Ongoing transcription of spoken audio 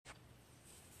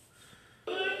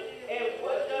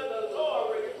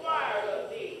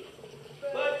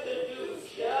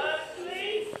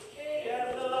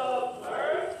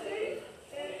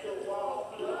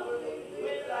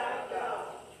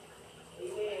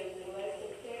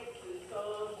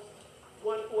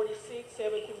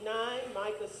7 through 9,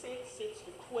 Micah 6, 6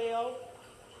 to 12,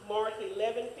 Mark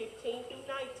 11, 15 through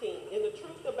 19. In the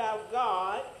truth about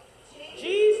God,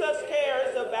 Jesus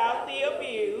cares about the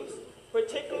abused,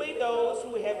 particularly those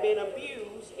who have been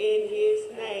abused in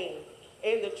his name.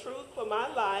 And the truth for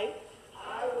my life,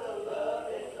 I will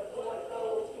love and support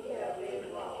those who have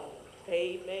been wronged.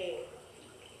 Amen.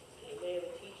 Amen.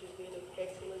 The teacher's did an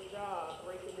excellent job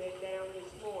breaking that down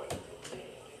this morning.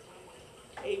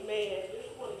 Amen.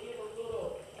 Just want to give a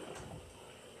little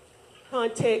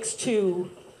context to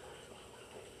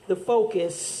the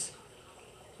focus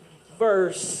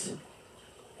verse,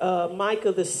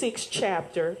 Micah, the 6th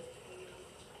chapter.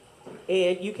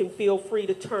 And you can feel free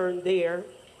to turn there.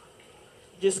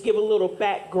 Just give a little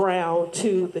background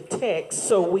to the text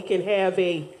so we can have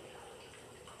a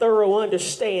thorough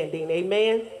understanding.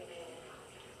 Amen.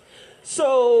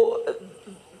 So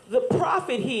the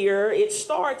prophet here, it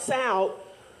starts out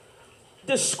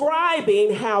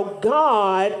describing how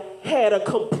God had a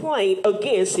complaint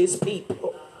against his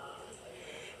people.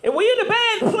 And we're in a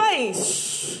bad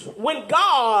place when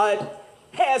God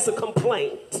has a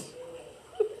complaint.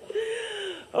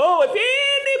 Oh, if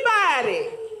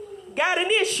anybody got an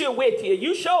issue with you,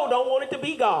 you sure don't want it to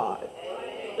be God.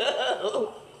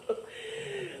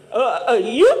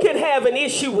 You can have an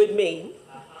issue with me,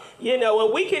 you know,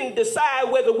 and we can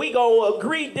decide whether we gonna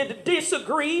agree to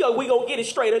disagree or we gonna get it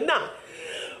straight or not.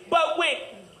 But when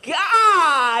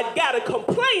God got a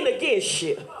complaint against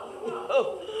you,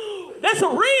 that's a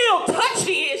real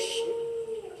touchy issue.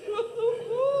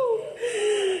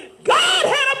 God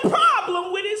had a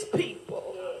problem with his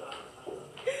people.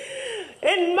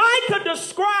 And Micah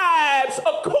describes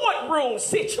a courtroom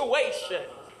situation.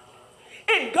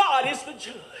 And God is the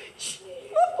judge.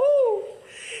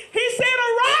 He said,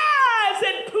 arise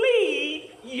and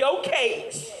plead your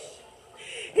case.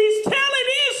 He's telling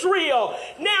Israel,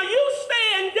 now you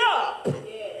stand up and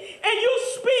you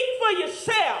speak for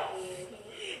yourself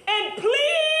and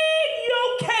plead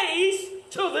your case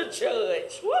to the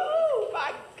judge. Woo,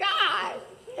 my God.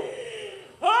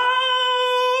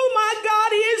 Oh, my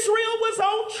God, Israel was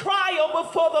on trial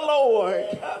before the Lord.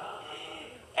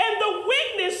 And the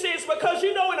witnesses, because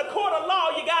you know in a court of law,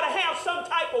 you got to have some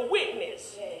type of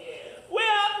witness.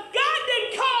 Well, God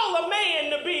didn't call a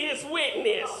man to be his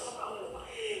witness.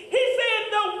 He said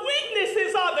the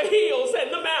witnesses are the hills and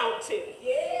the mountains.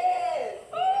 Yes.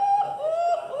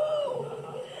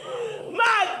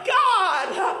 My God.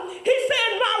 He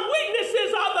said my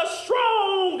witnesses are the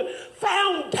strong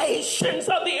foundations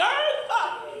of the earth.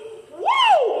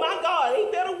 Whoa, my God,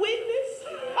 ain't that a witness?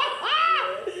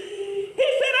 He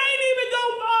said I ain't even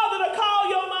gonna bother to call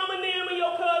your mama them and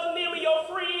your cousin them and your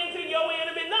friends and your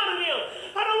enemy. None of them.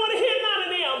 I don't want to hear none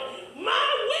of them. My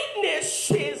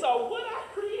witnesses are what I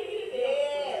created.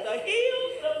 Yes. The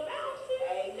hills, the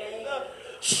mountains, and the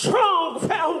strong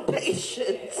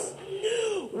foundations.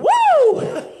 Woo!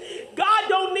 God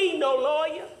don't need no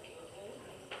lawyer.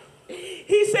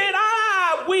 He said,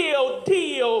 I will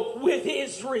deal with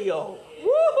Israel.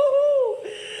 Woo-hoo-hoo.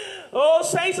 Oh,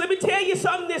 saints, let me tell you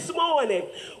something this morning.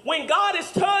 When God is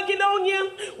tugging on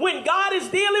you, when God is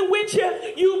dealing with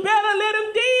you, you better let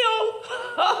him deal.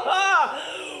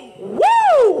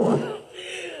 Woo!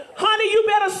 Honey, you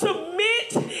better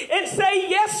submit and say,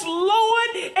 yes, Lord,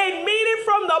 and mean it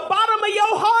from the bottom of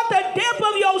your heart, the depth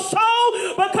of your soul,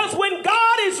 because when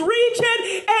God is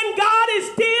reaching and God is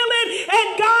dealing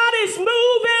and God is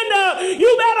moving, you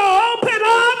better open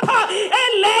up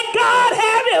and let God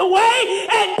have his way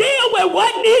and deal with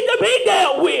what needs to be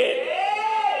dealt with.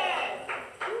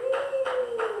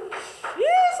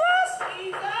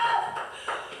 Jesus.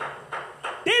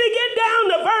 Then he get down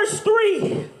to verse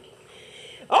 3.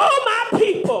 Oh, my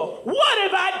people, what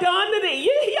have I done to thee?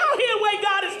 Y'all hear the way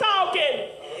God is talking?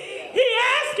 He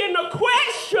asking the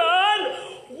question,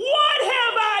 what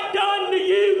have I done to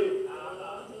you?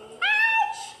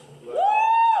 Ouch!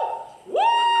 Woo!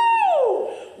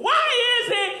 Woo! Why is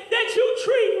it that you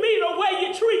treat me the way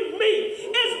you treat me?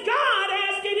 It's God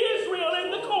asking Israel.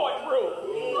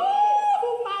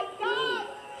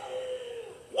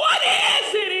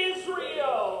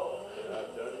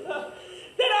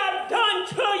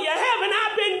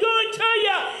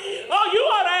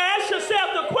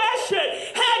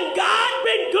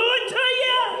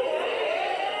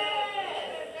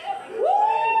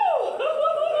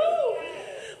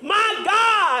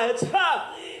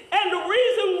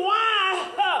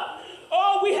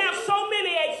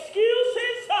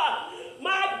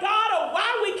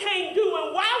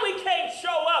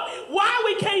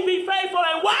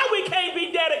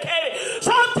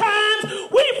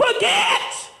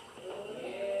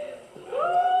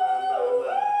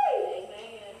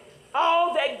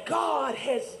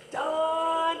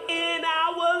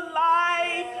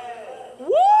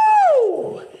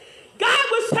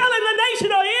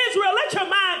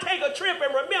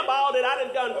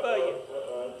 done done for you.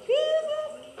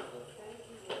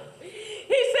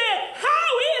 He said, how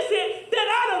is it that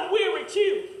I done wearied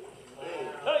you?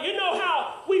 You know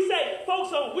how we say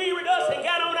folks done wearied us and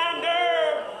got on our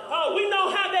nerve. We know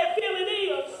how that feeling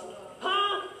is.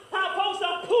 Huh? How folks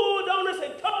done pulled on us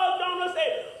and tugged on us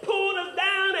and pulled us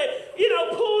down and,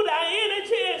 pulled our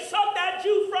energy and sucked our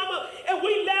juice from us and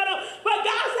we let them. But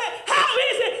God said, how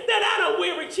is it that I done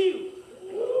wearied you?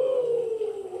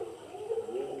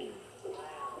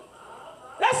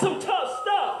 That's some tough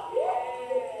stuff.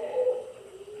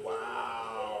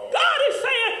 Wow. God is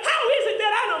saying, how is it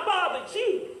that I done bothered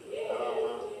you?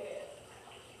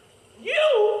 You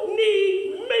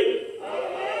need me.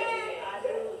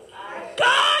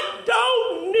 God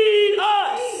don't need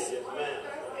us.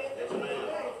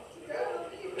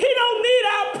 He don't need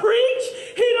our preach.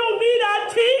 He don't need our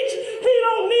teach. He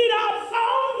don't need our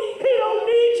song. He don't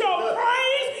need your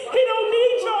praise. He don't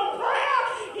need your prayer.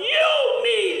 You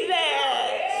need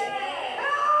that.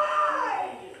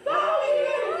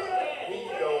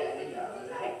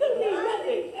 Don't need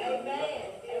nothing.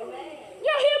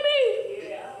 Y'all hear me?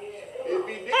 If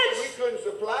he did, we couldn't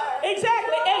supply.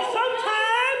 Exactly. And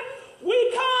sometimes we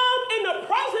come in the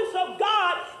presence of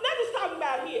God, not just talking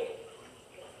about here.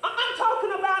 I'm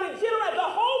talking about in general, the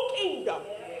whole kingdom.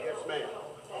 Yes, ma'am.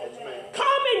 Yes, ma'am.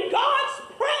 Come in God's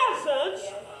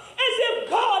presence as if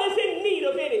God is in need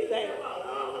of anything.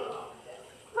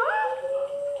 Huh?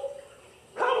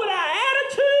 Come with our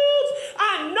attitudes,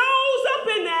 our nose up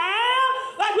in the air,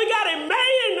 like we got it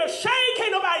made in the shade.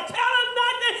 Can't nobody tell us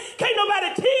nothing. Can't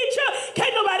nobody teach you.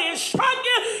 Can't nobody instruct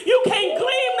you. You can't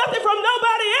glean nothing from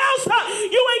nobody else.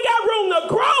 You ain't got room to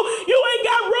grow. You ain't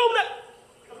got room to...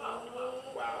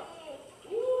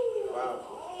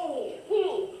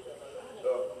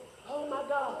 Oh my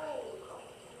God.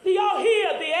 Do y'all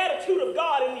hear the attitude of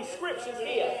God in these scriptures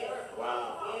here?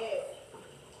 Wow.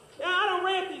 Now, I don't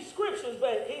read these scriptures,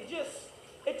 but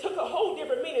it took a whole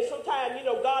different meaning. Sometimes,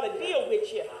 God will deal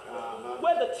with you.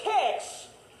 Where the text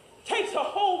takes a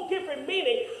whole different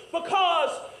meaning because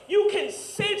you can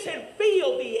sense and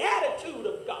feel the attitude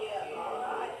of God.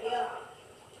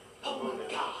 Oh my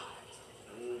God.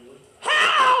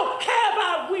 How have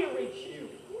I wearied you?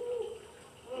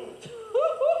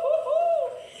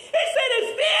 He said, is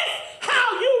this how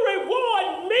you reward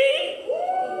me?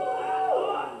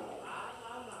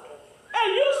 And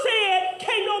you said,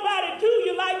 can't nobody do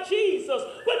you like Jesus.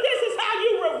 But this is how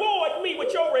you reward me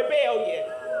with your rebellion.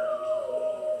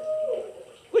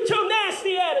 With your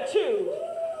nasty attitude.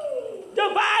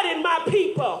 Dividing my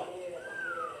people.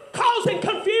 Causing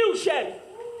confusion.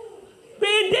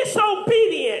 Being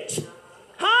disobedient.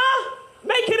 Huh?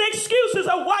 Making excuses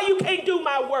of why you can't do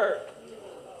my work.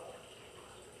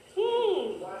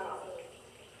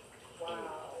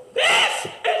 This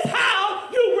is how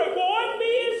you reward me,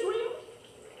 Israel.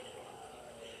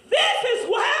 This is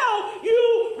how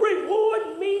you reward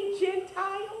me,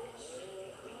 Gentiles.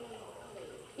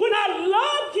 When I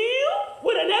loved you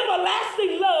with an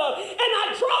everlasting love, and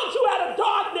I drawed you out of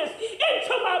darkness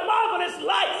into my marvelous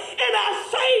light, and I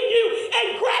saved you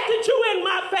and grafted you in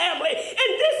my family,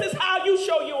 and this is how you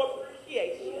show your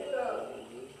appreciation.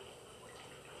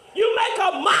 You make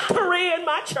a mockery in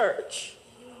my church.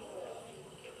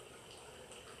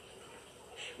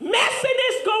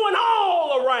 Messiness going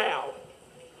all around.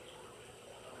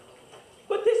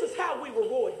 But this is how we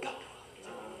reward God.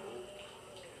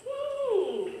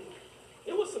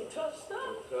 It was some tough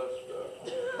stuff.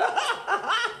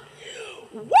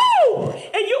 Woo!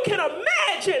 And you can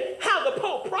imagine how the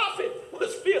poor prophet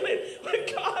was feeling when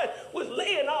God was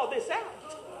laying all this out.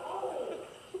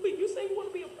 You say you want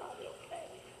to be a prophet, okay?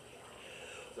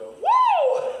 Woo!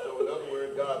 So in other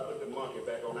words, God put the monkey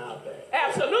back on our back.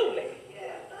 Absolutely.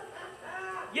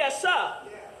 Yes, sir.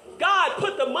 God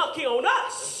put the monkey on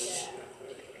us.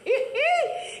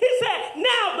 He said,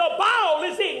 now the ball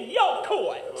is in your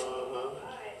court.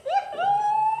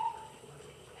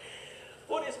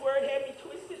 Boy, this word had me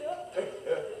twisted up.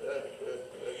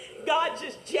 God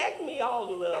just jacked me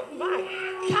all up. My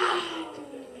God.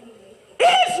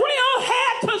 Israel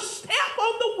had to step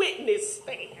on the witness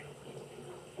stand.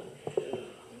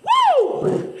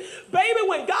 Woo! Baby,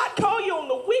 when God called you on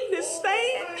the witness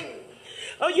stand,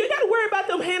 you got to worry about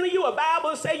them handing you a Bible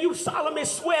and say you solemnly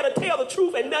swear to tell the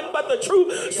truth and nothing but the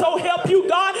truth, so help you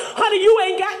God. Honey, you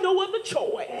ain't got no other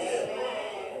choice.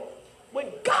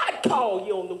 When God called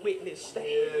you on the witness stand.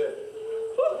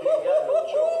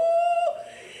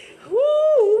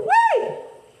 Woo-wee.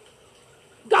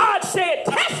 God said,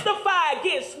 testify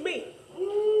against me.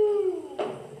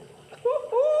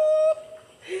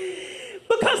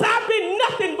 Because I've been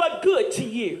nothing but good to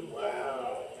you.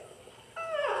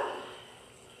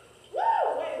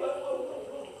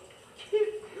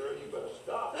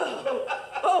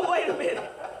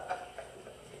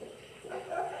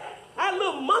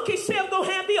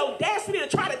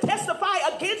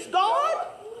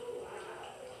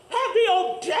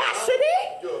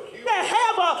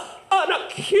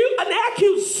 an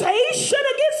accusation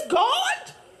against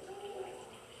God?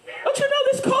 Don't you know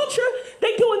this culture?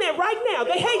 They're doing that right now.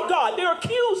 They hate God. They're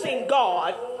accusing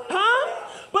God. Huh?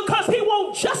 Because he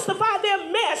won't justify their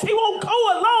mess. He won't go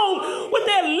along with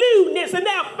their lewdness and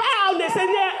their foulness and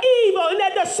their evil and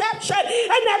their deception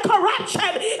and their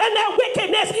corruption and their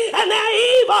wickedness and their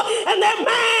evil, and they're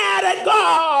mad at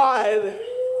God.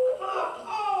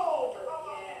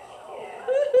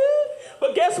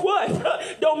 But guess what?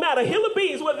 Don't matter. Hill of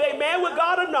beans, whether they mad with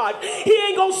God or not. He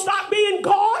ain't going to stop being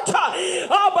God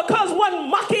because one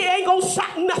monkey ain't going to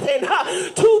stop nothing.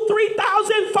 2,000,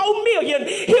 3,000, 4 million.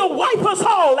 He'll wipe us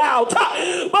all out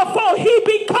before he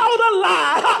be called a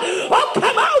lie. Oh,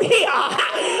 come out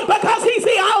here because he's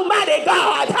the Almighty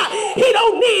God. He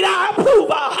don't need our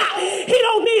approval. He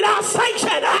don't need our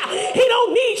sanction. He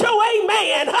don't need your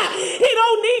amen. He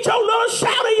don't need your little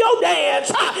shout of your dance.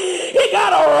 He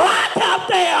got a rock out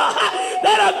there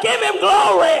that'll give him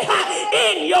glory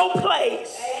in your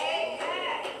place.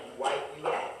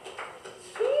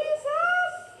 Jesus.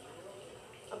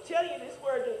 I'm telling you, this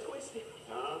word is twisted.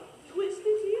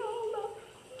 Twisted here all up.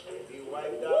 If he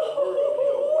wiped out the world,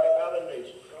 he'll wipe out a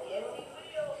nation.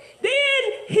 Then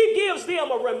he gives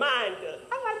them a reminder.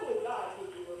 I like when God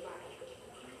gives you a reminder.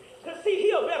 Because see,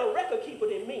 he a better record keeper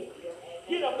than me.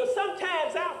 You know, because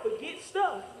sometimes I'll forget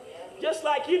stuff. Just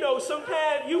like, you know,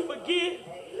 sometimes you forget.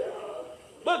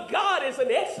 But God is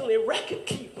an excellent record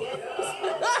keeper.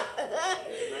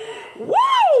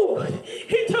 Woo!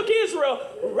 He took Israel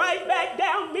right back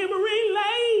down memory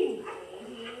lane.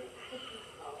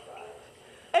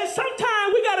 And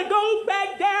sometimes we got to go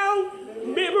back down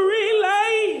memory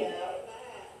lane.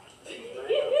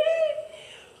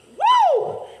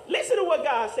 Woo! Listen to what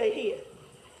God said here.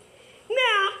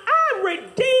 Now, I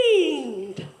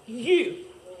redeemed you.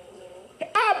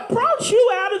 I brought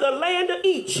you out of the land of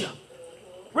Egypt.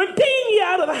 Redeemed you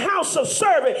out of the house of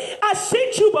servant. I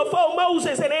sent you before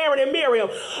Moses and Aaron and Miriam.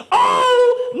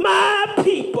 Oh, my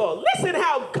people. Listen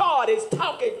how God is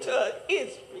talking to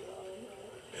Israel.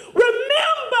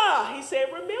 Remember, he said,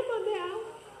 remember now,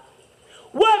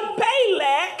 what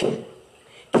Balak,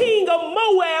 king of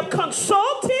Moab,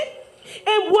 consulted,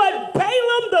 and what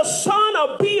Balaam, the son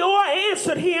of Beor,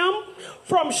 answered him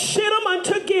from Shittim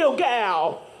unto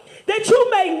Gilgal, that you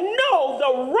may know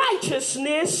the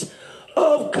righteousness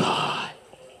of God.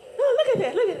 Oh, look at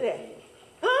that, look at that.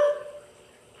 Huh?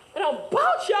 And I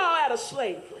brought y'all out of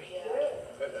slavery.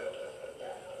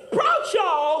 Brought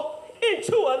y'all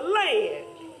into a land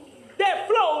that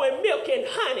flow with milk and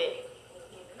honey.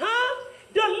 Huh?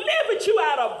 Delivered you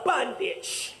out of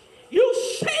bondage. You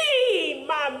seen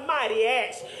my mighty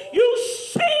acts. You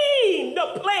seen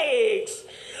the plagues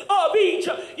of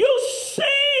Egypt. You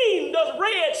seen the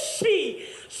Red Sea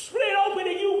split open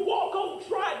and you walk on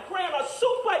dry ground, a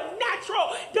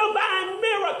supernatural divine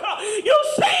miracle. You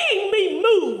seen me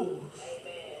move.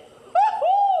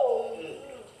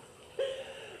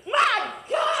 My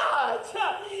God.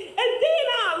 And then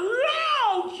I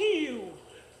allowed you,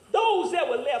 those that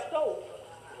were left over,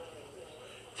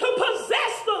 to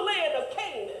possess the land of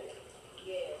Canaan.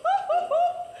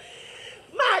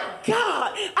 My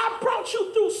God, I brought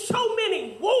you through so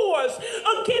many wars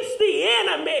against the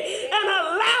enemy and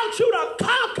allowed you to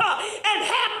conquer and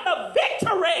have the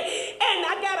victory. And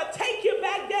I got to take you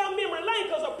back down memory lane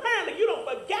because apparently you don't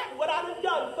forget what I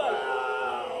done for you.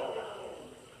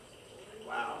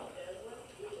 Wow.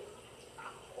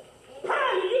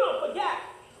 Apparently you don't forget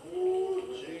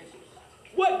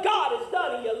what God has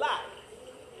done in your life.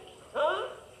 Huh?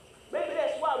 Maybe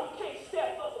that's why we can't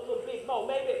step up a little bit more.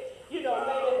 Maybe, you know,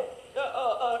 maybe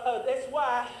that's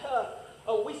why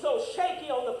we so shaky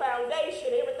on the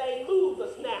foundation. Everything moves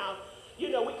us now. You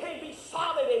know, we can't be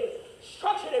solid and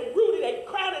structured and rooted and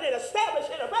grounded and established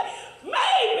in a faith.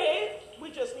 Maybe we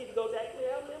just need to go back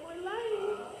down memory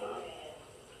lane.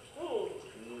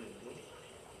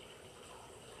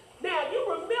 Now, you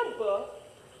remember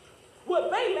what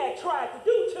Balak tried to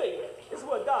do to you. Is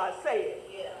what God said.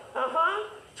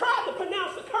 Tried to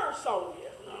pronounce a curse on you.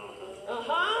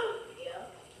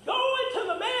 Going to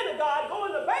the man of God,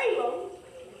 going to Balaam,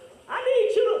 I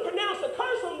need you to pronounce a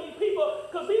curse on these people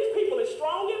because these people are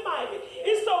strong and mighty.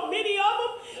 It's so many of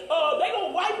them, they're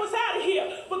going to wipe us out of here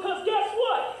because guess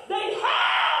what? They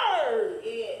heard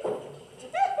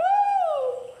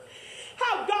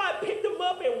how God picked them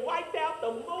up and wiped out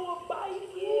the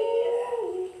Moabites.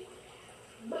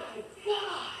 My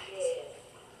God.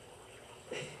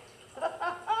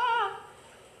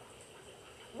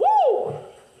 Woo!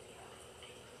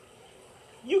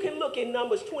 You can look in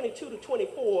Numbers 22 to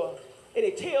 24, and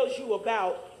it tells you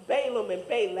about Balaam and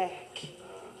Balak.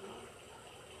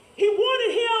 He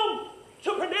wanted him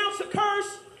to pronounce a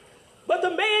curse, but the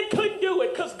man couldn't do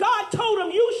it because God told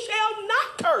him, you shall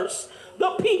not curse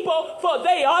the people, for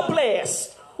they are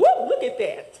blessed. Woo, look at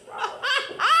that.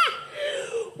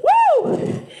 Woo!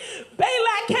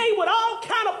 Balak came with all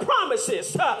kind of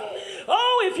promises.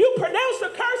 Oh, if you pronounce the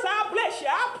curse, I'll bless you.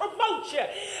 I'll promote you.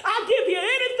 I'll give you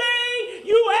anything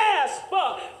you ask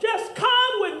for. Just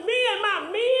come with me and my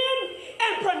men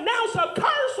and pronounce a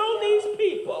curse on these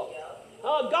people.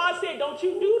 God said, don't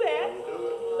you do that.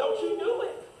 Don't you do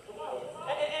it.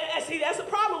 And see, that's a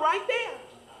problem right there.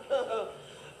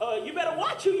 You better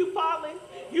watch who you following.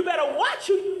 You better watch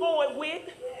who you going with.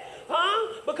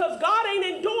 Because God ain't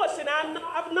endorsing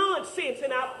our nonsense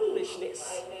and our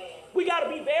foolishness. We got to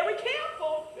be very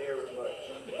careful. Very much.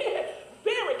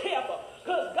 Very careful.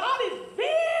 Because God is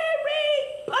very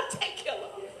particular.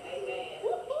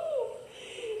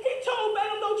 He told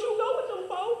Balaam, don't you go with them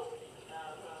folks.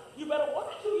 You better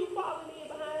watch who you following in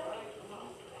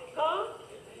behind.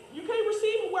 You can't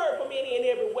receive a word from any and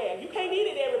everywhere. You can't eat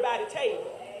at everybody's table.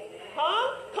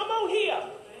 Come on here.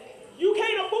 You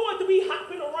can't afford to be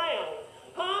hopping around.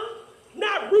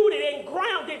 Not rooted and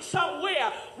grounded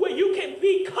somewhere where you can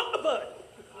be covered.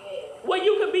 Where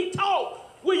you can be taught.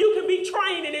 Where you can be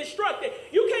trained and instructed.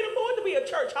 You can't afford to be a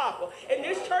church hopper. And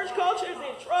this church culture is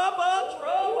in trouble.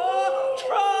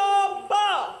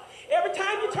 Every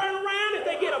time you turn around, if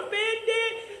they get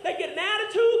offended, they get an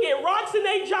attitude, get rocks in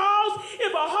their jaws.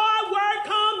 If a hard word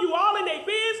comes, you all in their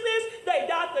business. They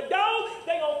dot the door.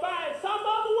 They going to find some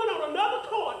other one on another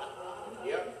corner.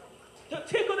 Yep. To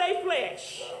tickle their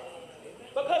flesh.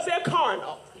 Because they're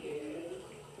carnal.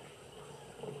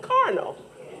 Carnal.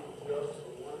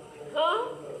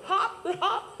 Hop.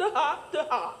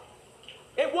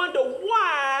 And wonder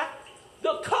why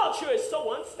the culture is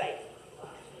so unstable.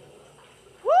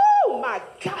 Woo, my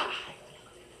God.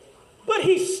 But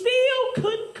he still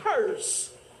couldn't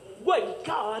curse what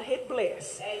God had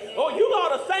blessed. Amen. Oh, you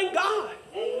ought to thank God.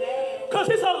 Because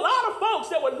there's a lot of folks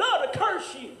that would love to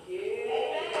curse you.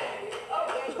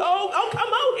 Oh, come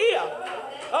on here.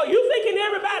 Oh, you thinking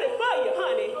everybody for you,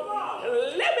 honey.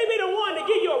 Let me be the one to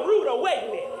give you a rude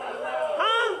awakening.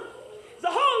 There's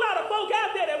a whole lot of folk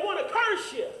out there that want to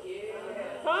curse you.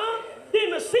 Then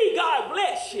to see God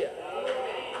bless you.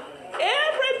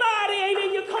 Everybody ain't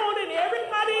in your corner and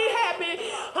everybody ain't happy,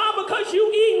 because you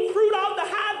eating fruit off the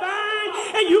high vine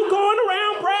and you going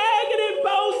around bragging and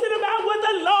boasting about what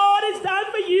the Lord has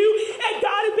done for you, and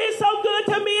God has been so good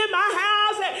to me in my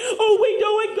house, and we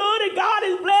doing good, and God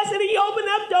is blessing, and he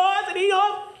opened up doors, and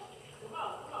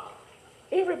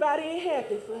everybody ain't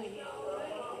happy for you.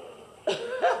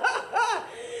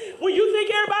 When you think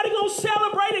everybody gonna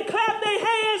celebrate and clap their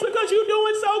hands because you're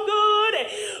doing so good, and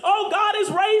God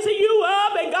is raising you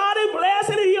up, and God is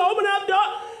blessing, and he opened up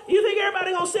doors, you think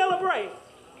everybody gonna celebrate?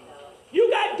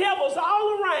 You got devils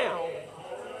all around,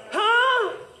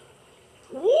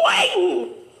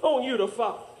 waiting on you to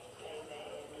fall.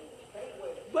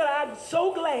 But I'm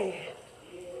so glad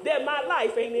that my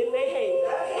life ain't in their hands.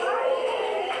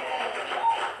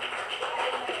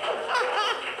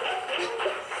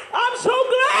 I'm so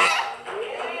glad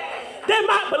that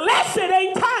my blessing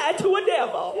ain't tied to a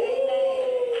devil.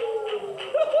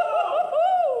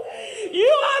 You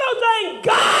ought to thank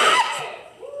God.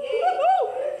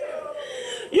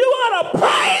 You ought to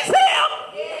praise him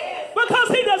because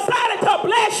he decided to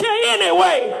bless you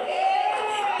anyway.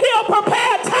 He'll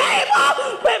prepare a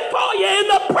table before you in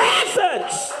the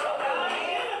presence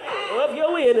of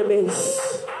your enemies.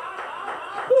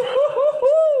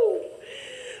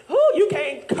 You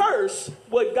can't curse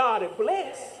what God has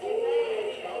blessed.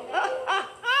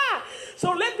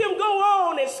 So let them go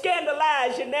on and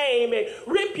scandalize your name and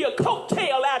rip your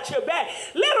coattail out your back.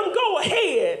 Let them go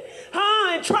ahead,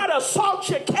 and try to assault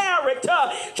your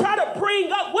character. Try to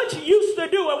bring up what you used to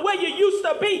do and where you used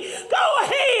to be. Go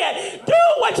ahead. Do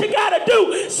what you got to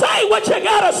do. Say what you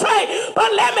got to say.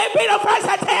 But let me be the first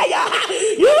to tell you,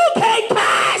 you can't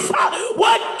curse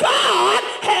what God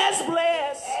has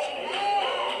blessed.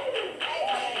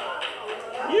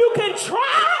 You can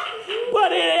try,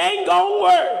 but it ain't going to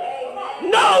work.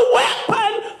 No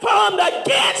weapon formed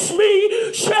against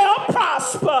me shall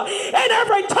prosper. And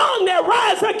every tongue that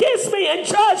rises against me in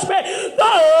judgment,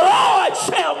 the Lord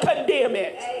shall condemn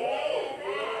it.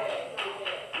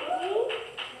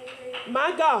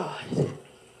 My God.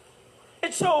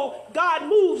 And so God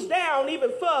moves down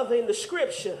even further in the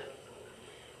scripture.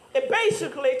 It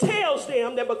basically tells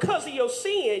them that because of your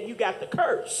sin, you got the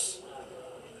curse.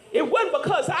 It wasn't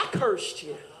because I cursed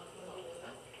you.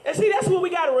 And see, that's what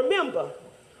we got to remember.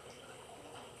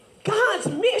 God's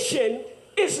mission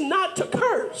is not to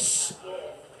curse.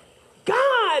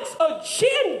 God God's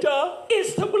agenda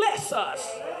is to bless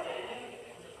us.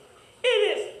 It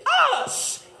is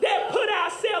us that put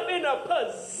ourselves in a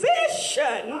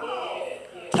position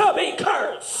to be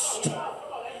cursed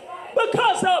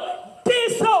because of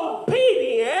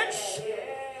disobedience,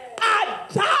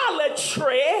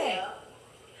 idolatry,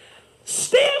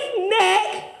 stiff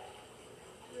neck,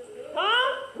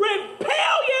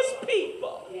 rebellious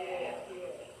people.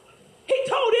 He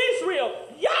told Israel,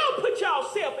 y'all put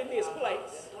yourself in this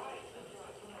place.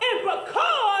 And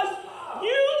because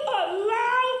you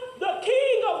allow the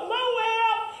king of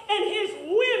Moab and his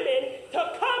women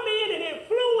to come in and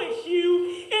influence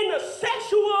you in the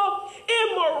sexual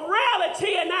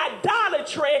immorality and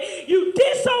idolatry, you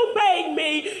disobeyed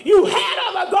me, you had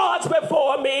other gods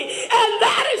before me, and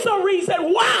that is the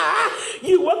reason why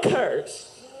you were cursed.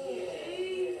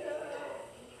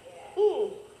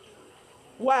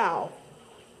 Wow.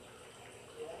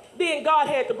 Then God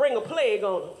had to bring a plague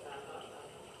on them.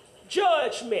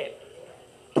 Judgment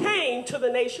came to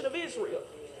the nation of Israel.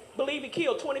 Believe he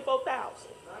killed 24,000.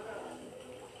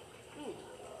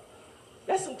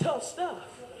 That's some tough stuff.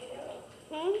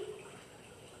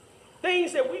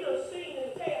 Things that we done seen in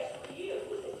the past few years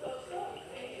was some tough stuff.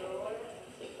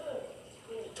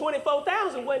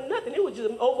 24,000 wasn't nothing. It was just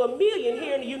over 1 million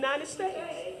here in the United States.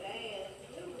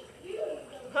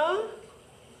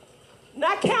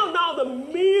 Not counting all the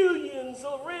millions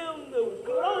around the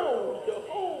globe, the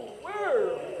whole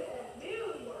world.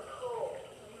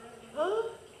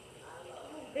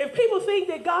 If people think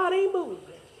that God ain't moving.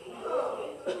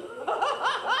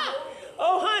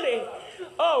 Oh, honey.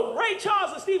 Oh, Ray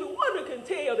Charles and Stevie Wonder can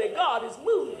tell that God is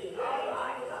moving. Oh,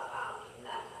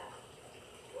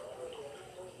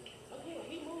 yeah,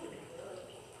 he moving.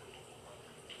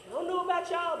 I don't know about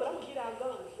y'all, but I'm going to get out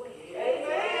guns.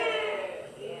 Amen.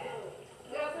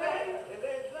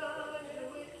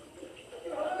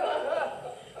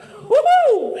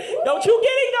 Woo-hoo! Don't you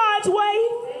get in God's way.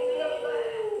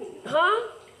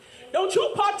 Don't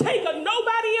you partake of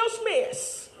nobody else's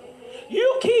mess.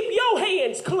 You keep your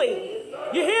hands clean.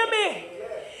 You hear me?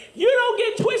 You don't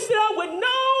get twisted up with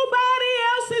nobody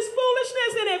else's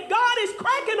foolishness. And if God is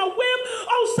cracking a whip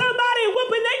on somebody and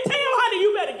whooping their tail, honey,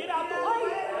 you better get out the way.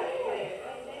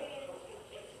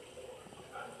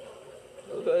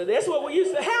 That's what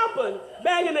used to happen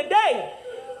back in the day.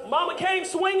 Mama came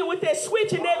swinging with that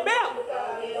switch in that belt.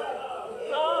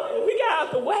 We got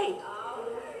out the way.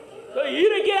 So you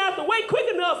didn't get out the way quick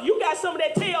enough, you got some of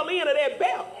that tail end of that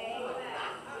belt.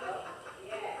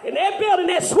 And that belt and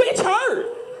that switch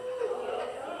hurt.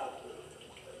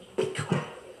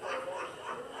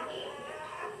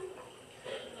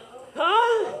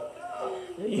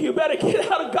 You better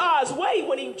get out of God's way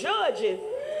when he's judging.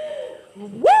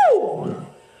 Woo!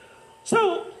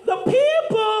 So the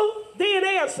people didn't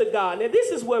answer God. Now this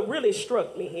is what really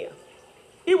struck me here.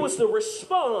 It was the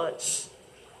response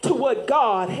to what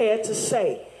God had to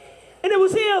say. And it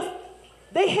was if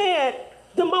they had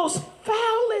the most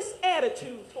foulest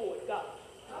attitude toward God.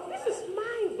 This is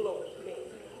mind-blowing, man.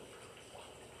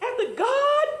 After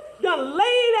God done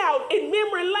laid out in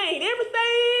memory lane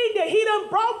everything that he done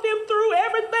brought them through,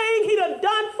 everything he done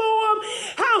done for them,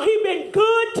 how he been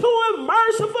good to them,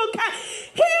 merciful, kind.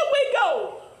 Here we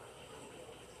go.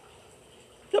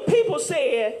 The people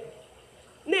said,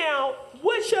 now,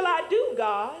 what shall I do,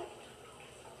 God?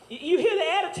 You hear the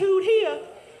attitude here.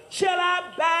 Shall I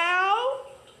bow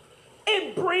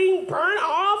and bring burnt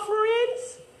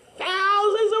offerings,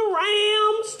 thousands of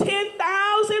rams,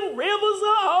 10,000 rivers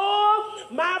of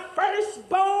oil, my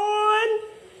firstborn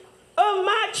of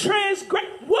my transgression?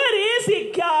 What is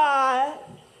it, God?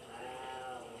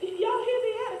 Y'all hear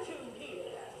the attitude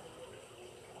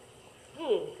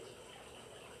here?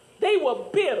 They were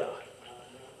bitter,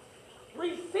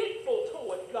 resentful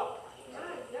toward God.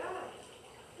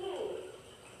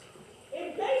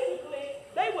 And basically,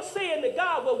 they were saying to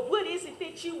God, well, what is it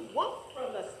that you want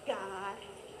from us, God?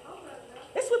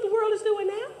 That's what the world is doing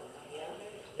now.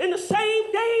 In the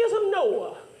same days of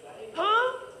Noah.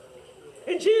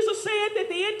 And Jesus said that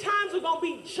the end times are going to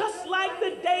be just like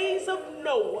the days of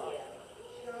Noah.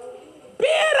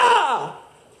 Bitter,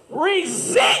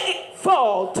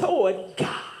 resentful toward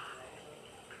God.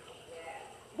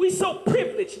 We so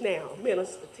privileged now,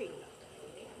 Minister Tina.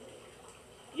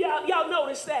 Y'all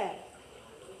notice that?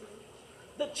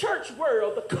 The church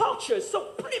world, the culture is so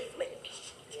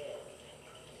privileged.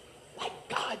 Like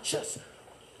God just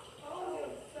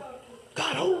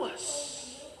got on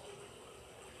us.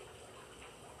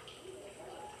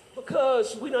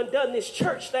 Because we done this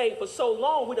church thing for so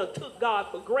long, we done took God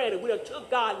for granted. We done took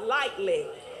God lightly.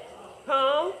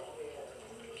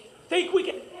 Think we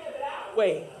can have it our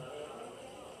way.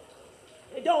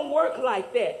 It don't work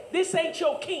like that. This ain't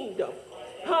your kingdom.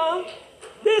 Huh?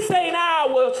 This ain't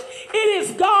ours. It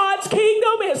is God's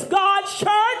kingdom. It's God's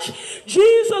church.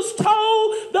 Jesus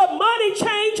told the money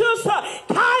changers,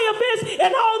 Caiaphas,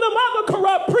 and all them other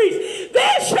corrupt priests,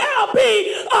 there shall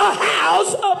be a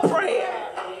house of prayer.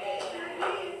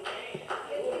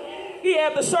 He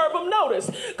had to serve them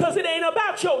notice, because it ain't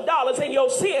about your dollars and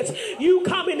your cents. You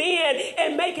coming in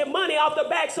and making money off the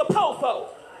backs of poor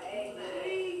folk.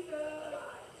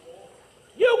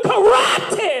 You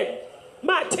corrupted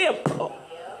my temple.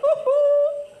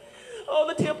 Oh,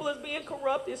 the temple is being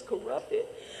corrupted. It's corrupted.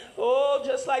 Oh,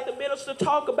 just like the minister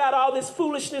talk about all this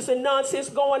foolishness and nonsense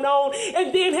going on,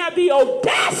 and then have the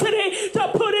audacity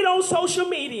to put it on social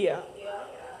media.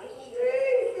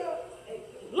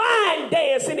 Line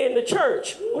dancing in the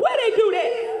church. Where they do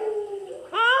that?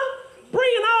 Huh?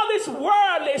 Bringing all this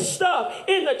worldly stuff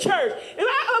in the church. If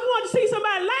I want to see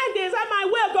somebody line dance, I might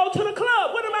well go to the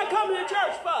club. What am I coming to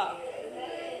church for?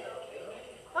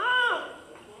 Huh?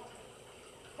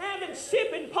 Having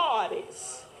sipping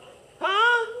parties.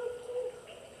 Huh?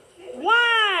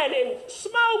 Wine and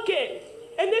smoking.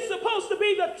 And this is supposed to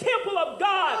be the temple of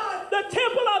God, the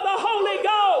temple of the Holy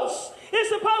Ghost. It's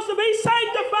supposed to be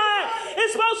sanctified.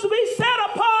 It's supposed to be set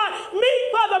apart, meet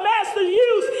for the master's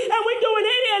use. And we're doing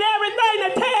any and everything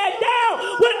to tear it down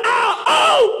with our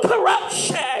own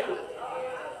corruption.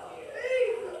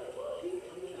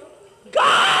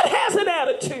 God has an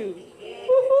attitude.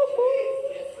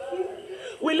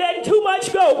 We're letting too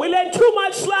much go. We're letting too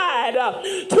much slide.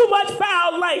 Too much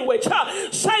foul language.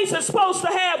 Saints are supposed to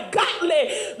have godly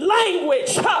language.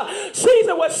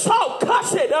 Caesar was so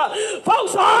cussed.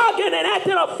 Folks arguing and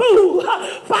acting a fool.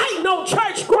 Fighting on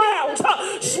church grounds.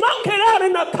 Smoking out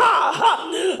in the car.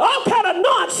 All kind of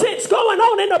nonsense going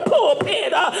on in the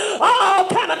pulpit. All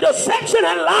kind of deception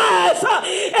and lies.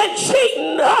 And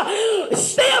cheating.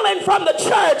 Stealing from the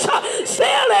church.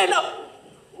 Stealing.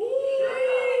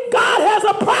 God has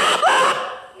a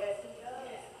problem.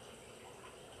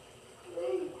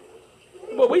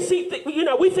 But we see,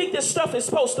 we think this stuff is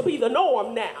supposed to be the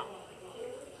norm now.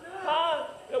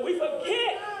 And we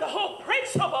forget the whole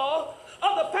principle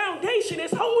of the foundation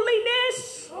is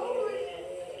holiness.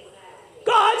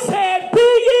 God said, "Be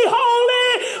ye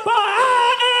holy, for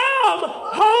I am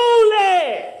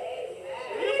holy."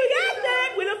 We done forgot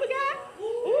that. We done forgot.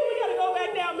 Ooh, we got to go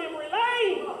back down memory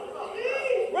lane.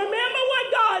 Remember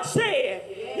what God said.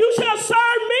 You shall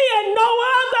serve me and no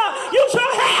other. You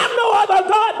shall have no other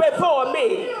God before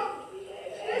me.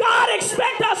 God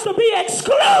expects us to be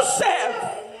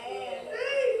exclusive.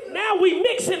 Now we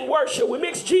mix in worship. We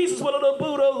mix Jesus with a little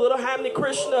Buddha, a little Hare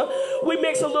Krishna. We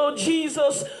mix a little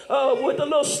Jesus with the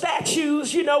little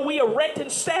statues. We erecting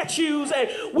statues and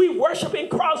we worshiping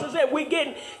crosses and we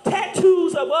getting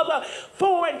tattoos of other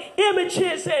foreign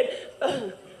images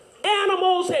and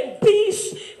animals and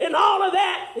beasts and all of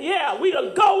that. Yeah, we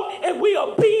the goat and we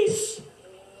a beast.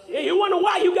 Yeah, you wonder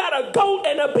why you got a goat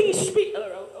and a beast speak.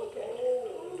 Okay.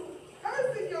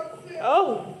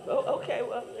 Oh, okay.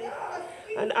 Well,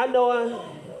 I know.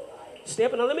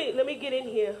 Stepping on. Let me get in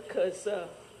here because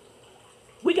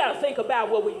we got to think about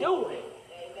what we're doing.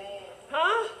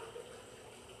 Huh?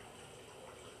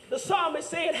 The psalmist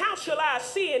said, "How shall I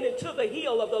ascend into the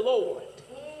hill of the Lord?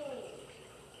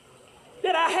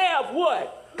 That I have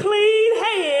what? Clean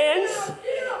hands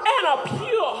and a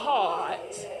pure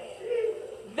heart."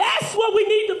 That's what we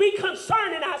need to be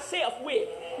concerning ourselves with.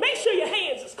 Make sure your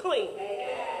hands is clean.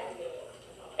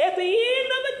 At the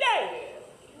end of the day,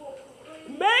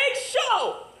 make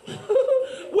sure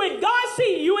when God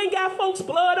see you ain't got folks'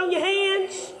 blood on your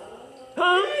hands,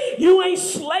 huh? You ain't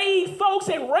slaved folks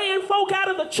and ran folk out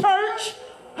of the church,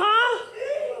 huh?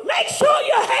 Make sure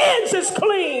your hands is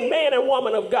clean, man and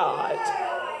woman of God.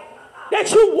 That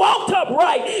you walked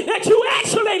upright, that you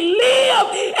actually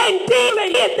live and deal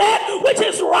in that which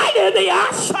is right in the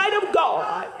eyesight of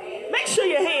God. Make sure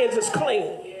your hands is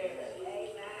clean.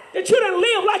 That you didn't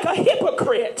live like a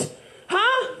hypocrite,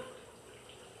 huh?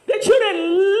 That you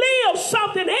didn't live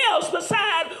something else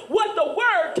beside what the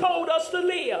word told us to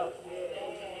live.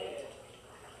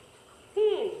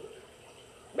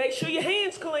 Make sure your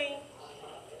hands clean.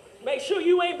 Make sure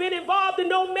you ain't been involved in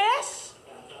no mess,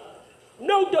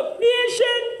 no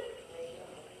division,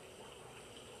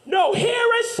 no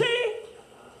heresy,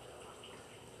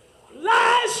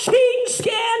 lies, cheating,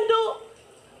 scandal.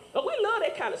 But we love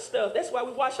that kind of stuff. That's why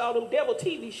we watch all them devil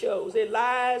TV shows. It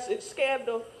lies, it's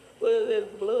scandal,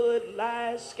 blood,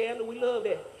 lies, scandal. We love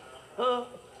that.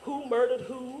 Who murdered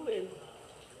who and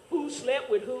who slept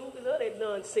with who. We love that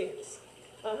nonsense.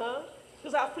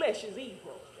 Because our flesh is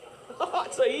evil.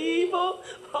 Hearts are evil.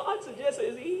 Hearts are just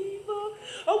as evil.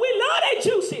 Oh, we love that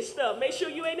juicy stuff. Make sure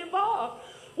you ain't involved.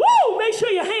 Woo! Make sure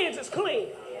your hands is clean.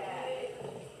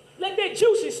 Let that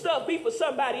juicy stuff be for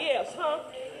somebody else, huh?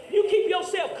 You keep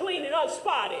yourself clean and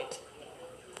unspotted.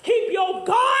 Keep your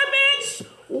garments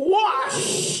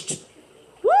washed.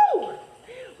 Woo!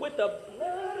 With the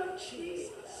blood of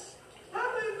Jesus.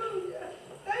 Hallelujah.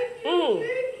 Thank you,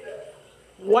 Jesus.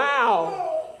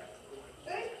 Wow.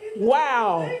 Thank you.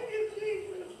 Wow. Thank you,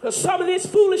 Jesus. Because some of this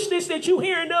foolishness that you're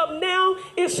hearing of now,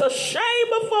 it's a shame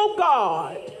before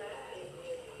God.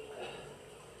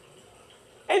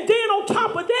 And then on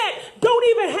top of that, don't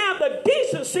even have the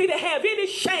decency to have any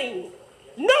shame.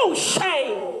 No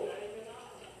shame.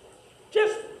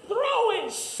 Just throwing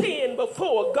sin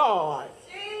before God.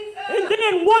 And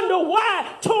then wonder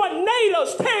why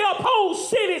tornadoes tear up whole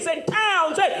cities and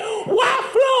towns, and why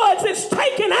floods is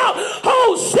taking out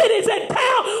whole cities and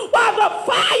towns, while the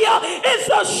fire is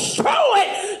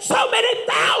destroying so many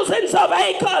thousands of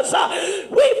acres.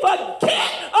 We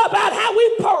forget about how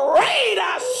we parade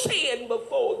our sin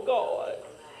before God,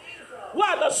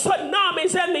 while the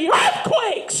tsunamis and the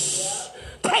earthquakes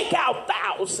take out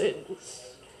thousands.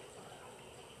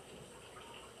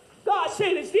 God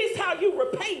said, is this how you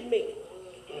repay me?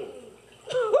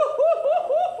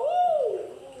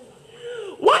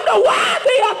 Wonder why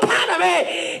the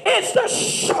economy is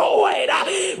destroyed.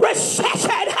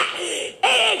 Recession,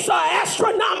 eggs are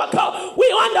astronomical.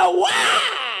 We wonder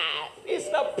why. It's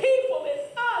the people,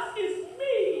 it's us, it's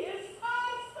me, it's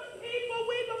us, the people,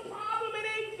 we the problem, it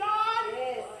ain't God.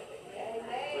 Yes.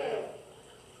 Amen.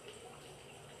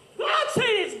 God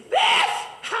said, is this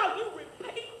how you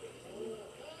repay me?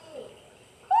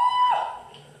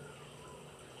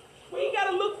 We ain't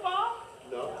got to look far.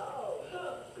 No.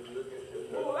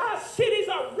 Our cities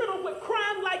are riddled with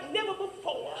crime like never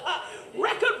before.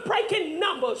 Record-breaking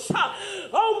numbers.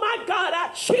 Oh, my God,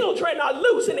 our children are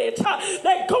losing it.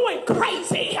 They're going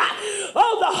crazy.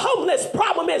 Oh, the homeless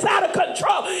problem is out of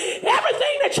control.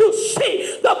 Everything that you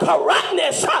see, the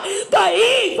corruptness, the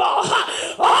evil,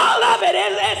 all of it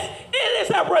is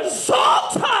a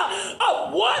result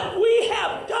of what we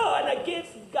have done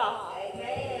against God.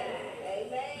 Amen.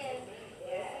 Amen.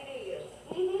 Yes, it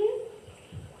is.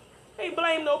 Ain't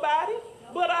blame nobody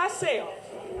but ourselves.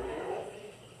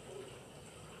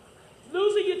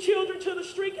 Losing your children to the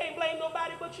street, can't blame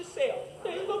nobody but yourself.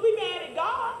 Then you're going to be mad at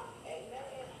God.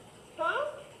 Huh?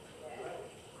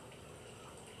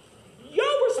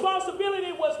 Your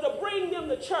responsibility was to bring them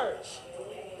to church.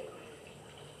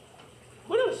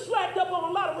 We done slacked up on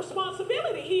a lot of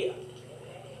responsibility here.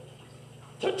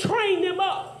 To train them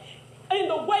up in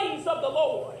the ways of the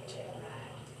Lord.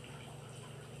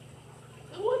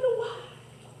 I wonder why.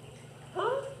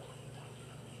 Huh?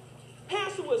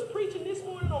 Pastor was preaching this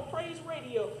morning on Praise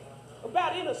Radio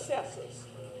about intercessors.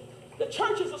 The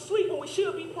church is asleep and we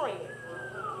should be praying.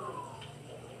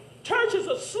 Church is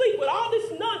asleep with all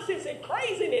this nonsense and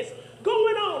craziness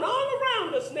going on all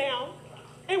around us now,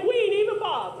 and we ain't even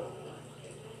bothered.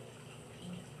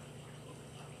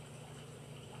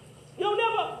 You'll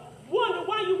never wonder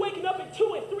why you're waking up at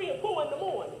 2 and 3 and 4 in the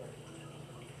morning.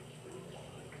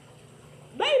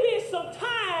 Maybe it's some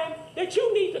time that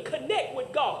you need to connect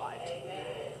with God. Amen.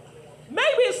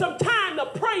 Maybe it's some time to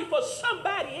pray for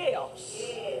somebody else.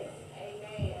 Yes.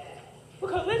 Amen.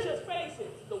 Because let's just face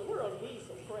it, the world needs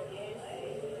some prayer.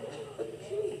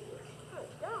 Jesus,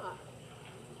 my God.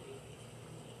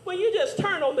 When you just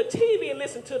turn on the TV and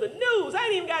listen to the news, I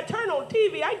ain't even got to turn on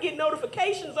TV. I get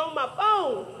notifications on my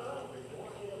phone.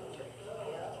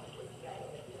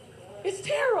 It's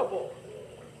terrible.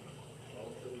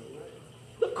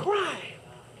 The crime,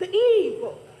 the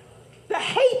evil, the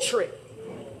hatred.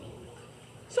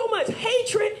 So much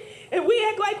hatred, and we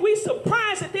act like we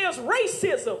surprised that there's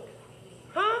racism,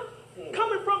 huh?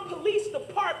 Coming from police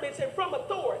departments and from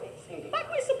authorities.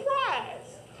 Like we surprised.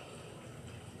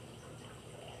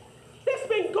 That's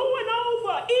been going on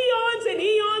for eons and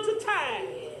eons of time.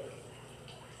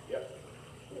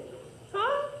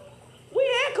 Huh? We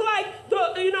act like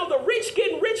the rich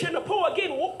getting richer and the poor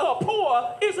getting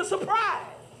poor is a surprise.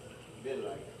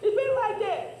 It's been like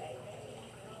that.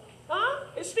 Huh?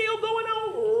 It's still going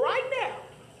on right now.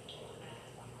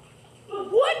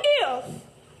 But what if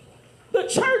the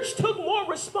church took more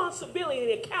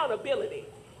responsibility and accountability?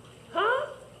 Huh?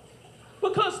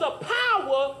 Because the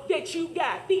power that you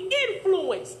got, the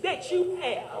influence that you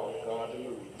have,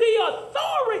 the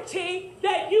authority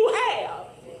that you have,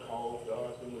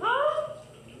 huh?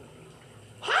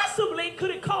 Possibly could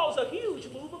it cause a huge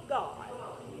move of God?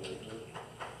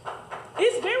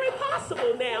 It's very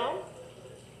possible now.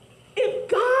 If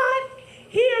God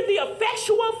hear the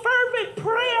effectual fervent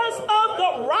prayers of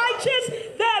the righteous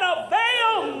that avail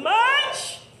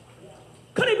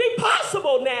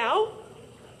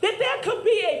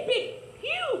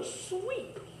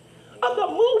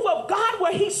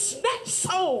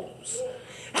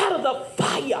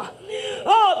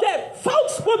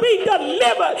will be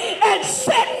delivered and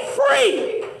set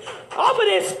free off of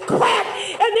this crack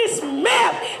and this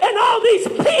meth and all these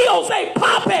pills they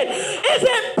popping. Is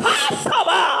it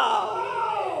possible?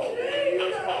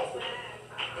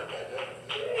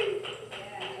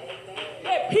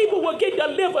 That people will get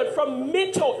delivered from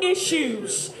mental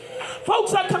issues.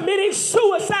 Folks are committing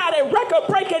suicide in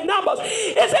record-breaking numbers.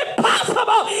 Is it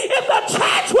possible if the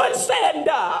church would stand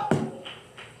up?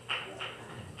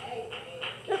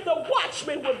 If the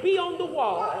watchman would be on the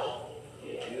wall?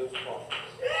 You're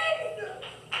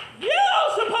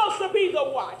supposed to be the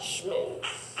watchman.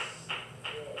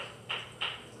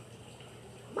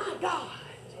 My God.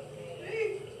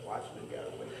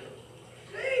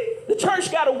 The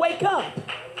church got to wake up.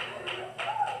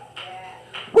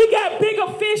 We got bigger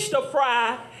fish to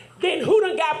fry than who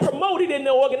done got promoted in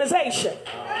the organization.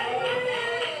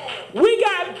 We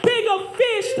got bigger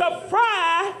fish to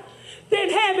fry than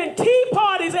having tea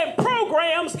parties and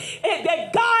programs and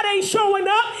that God ain't showing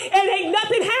up and ain't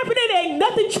nothing happening, ain't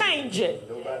nothing changing.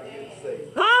 Nobody getting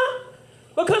saved. Huh?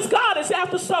 Because God is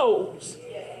after souls.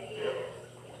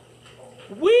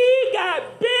 We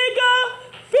got bigger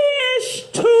fish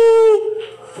to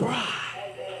fry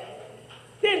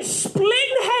than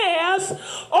splitting hairs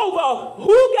over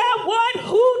who got what,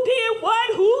 who did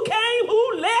what, who came,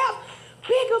 who left.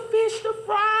 Bigger fish to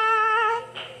fry.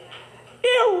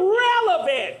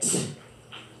 Irrelevant.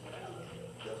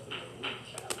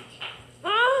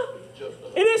 Huh?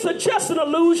 It is just an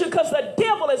illusion because the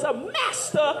devil is a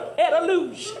master at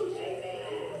illusion.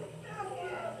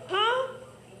 Huh?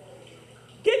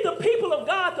 Get the people of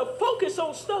God to focus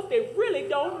on stuff that really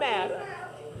don't matter.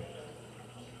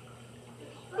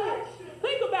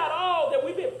 Think about all that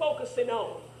we've been focusing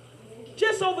on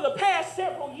just over the past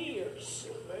several years.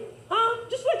 Huh?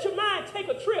 Just let your mind take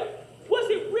a trip. Was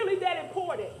it really that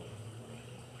important?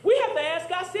 We have to ask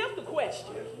ourselves the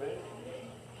question.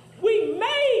 We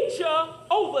major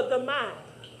over the mind.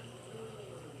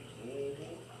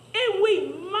 And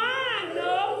we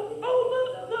minor over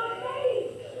the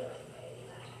major.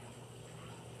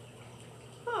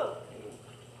 Huh.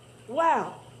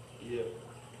 Wow.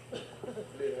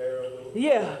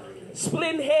 Yeah.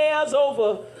 Splitting hairs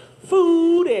over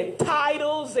food and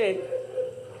titles and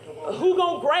who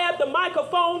gonna grab the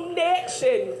microphone next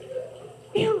and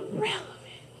irrelevant.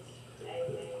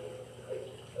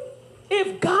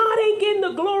 If God ain't getting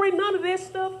the glory, none of this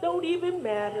stuff don't even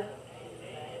matter.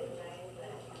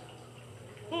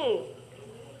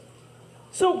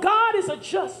 So God is a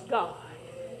just God.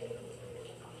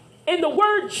 And the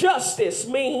word justice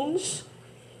means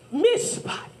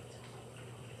mishpat.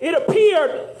 It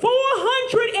appeared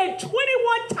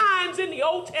 421 times in the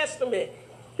Old Testament.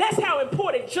 That's how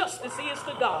important justice is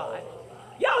to God.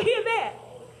 Y'all hear that?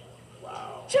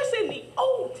 Wow. Just in the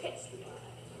Old Testament,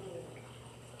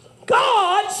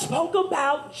 God spoke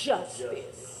about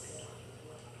justice.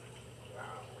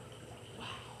 Wow.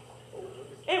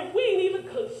 And we ain't even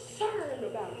concerned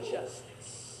about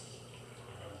justice.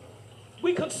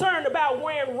 We concerned about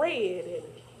wearing red and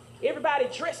everybody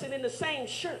dressing in the same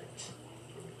shirt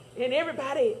and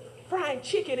everybody frying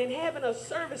chicken and having a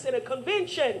service in a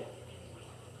convention.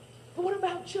 But what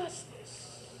about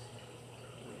justice?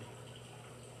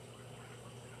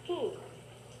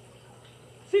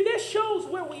 See, this shows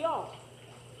where we are.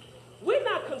 We're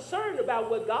not concerned about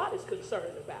what God is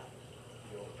concerned about.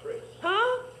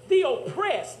 Huh? The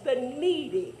oppressed, the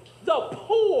needy, the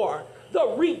poor,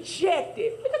 the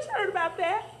rejected. We're concerned about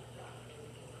that.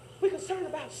 We're concerned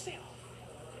about self.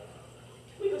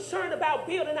 We're concerned about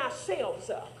building ourselves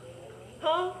up.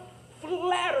 Huh?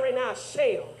 Flattering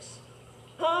ourselves.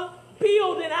 Huh?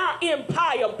 Building our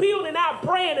empire, building our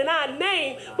brand and our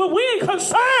name. But we ain't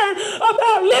concerned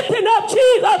about lifting up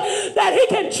Jesus that he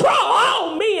can draw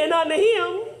all men unto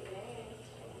him.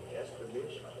 That's the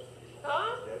mission.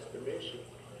 Huh? That's the mission.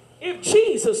 If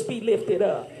Jesus be lifted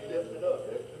up. Be lifted up.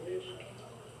 That's the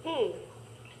mission.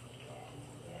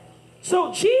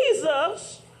 So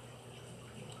Jesus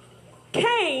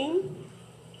came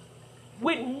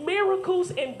with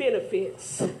miracles and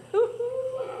benefits.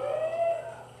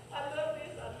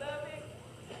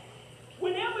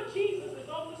 Whenever Jesus is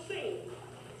on the scene,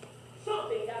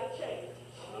 something got to change.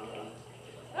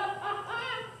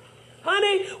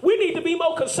 Honey, we need to be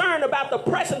more concerned about the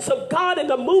presence of God and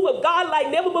the move of God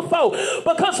like never before.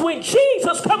 Because when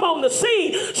Jesus come on the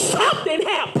scene, something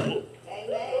happened.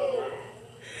 Amen.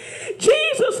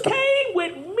 Jesus came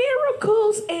with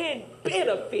miracles and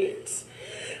benefits.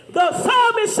 The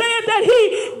psalmist said that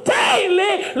he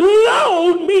daily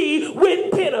loaded me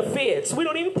with benefits. We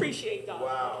don't even appreciate God.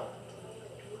 Wow.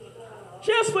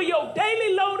 Just for your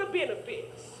daily load of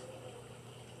benefits.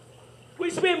 We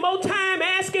we spend more time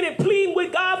asking and pleading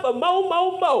with God for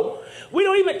more. We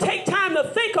don't even take time to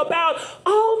think about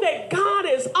all that God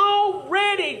has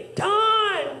already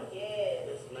done.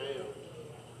 Yes, ma'am.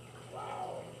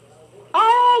 Wow.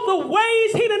 All the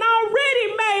ways he done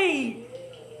already made.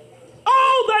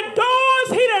 All the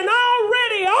doors he done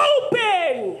already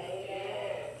opened.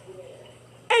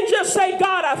 And just say,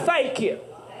 God, I thank you.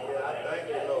 Yeah, I thank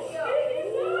you, Lord.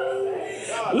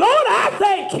 Lord, I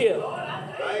thank you.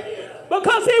 Thank you.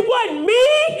 Because it wasn't me,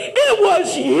 it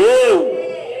was you.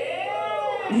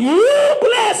 You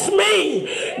blessed me.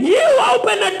 You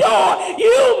opened the door.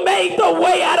 You made the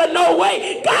way out of no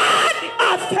way. God,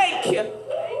 I thank you.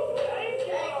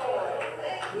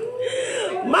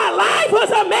 My life was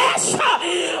a mess.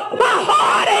 My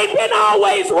heart ain't been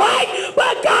always right.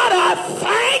 But God, I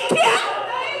thank you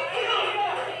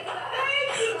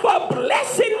for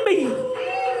blessing me.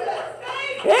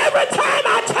 Every time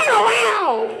I turn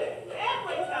around,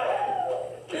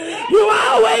 you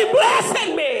always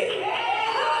blessing me.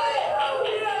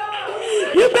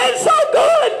 You've been so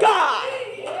good, God.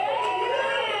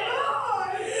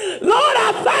 Lord,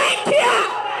 I thank you.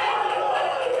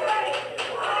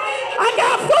 I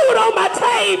got food on my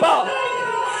table.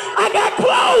 I got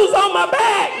clothes on my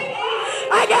back.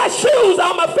 I got shoes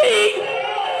on my feet.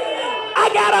 I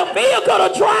got a vehicle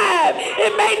to drive.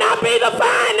 It may not be the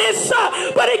finest,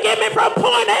 but it get me from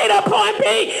point A to point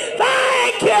B.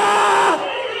 Thank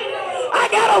you. I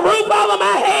got a roof over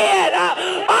my head.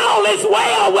 All is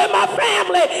well with my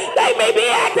family. They may be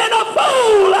acting a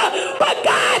fool, but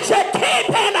God, you're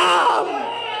keeping them.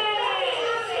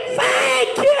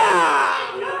 Thank you.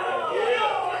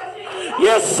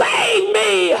 You saved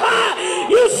me,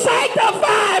 You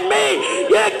sanctified me.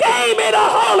 You gave me the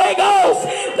Holy Ghost.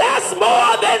 That's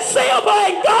more than silver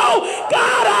and gold.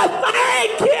 God, I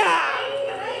thank you.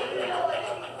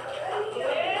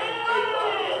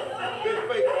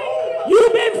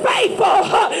 You've been faithful.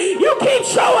 You keep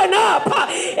showing up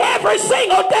every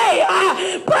single day.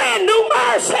 Brand new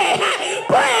mercy.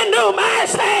 Brand new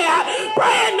mercy.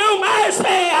 Brand new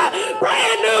mercy.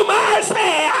 Brand new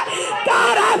mercy.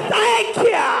 God, I thank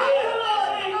you.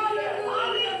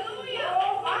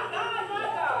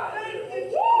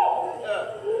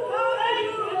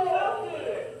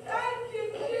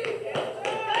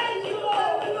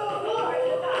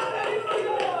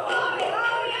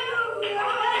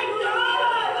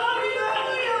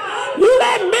 You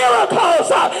let miracles,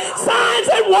 signs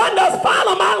and wonders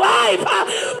follow my life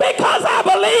because I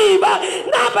believe,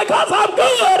 not because I'm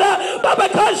good, but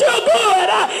because you're good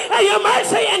and your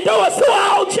mercy endures through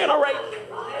all generations.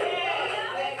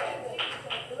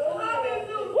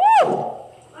 Woo!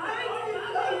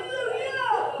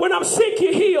 When I'm sick,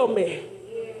 you heal me.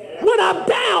 When I'm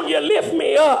down, you lift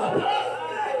me up.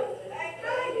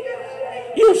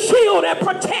 You shield and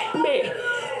protect me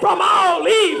from all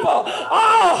evil,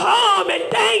 all harm and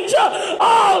danger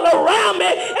all around me.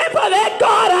 And for that,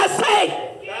 God, I say,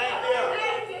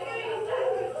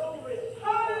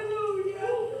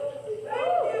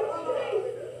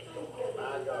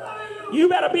 you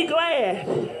better be glad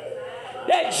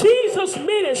that Jesus'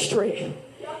 ministry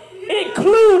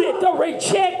included the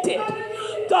rejected,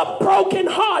 the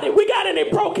brokenhearted. We got any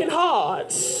broken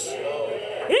hearts?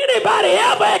 Anybody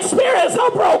ever experienced a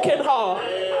broken heart?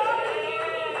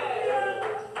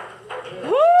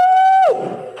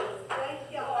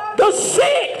 The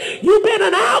sick, you've been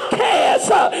an outcast.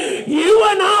 You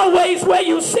weren't always where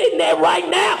you're sitting at right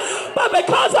now, but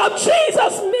because of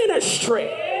Jesus' ministry.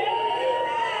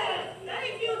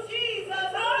 Thank you,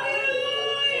 Jesus.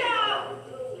 Hallelujah.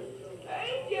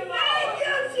 Thank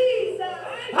you, Jesus.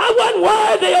 I wasn't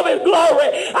worthy of his glory.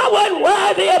 I wasn't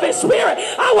worthy of his spirit.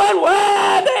 I wasn't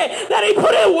worthy that he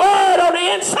put his word on the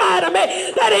inside of me,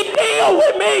 that he dealt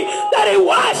with me, that he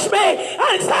washed me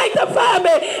and sanctified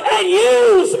me and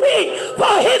used me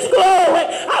for his glory.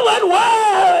 I wasn't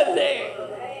worthy.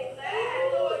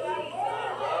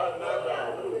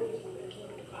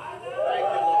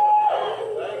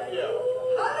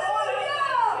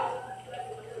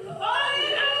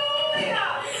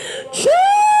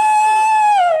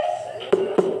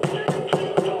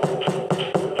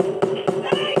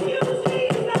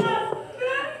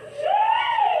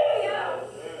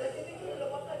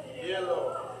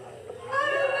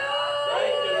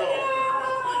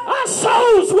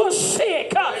 Souls were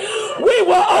sick. We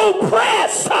were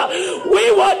oppressed.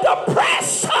 We were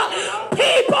depressed.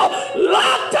 People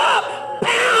locked up,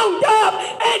 bound up,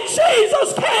 and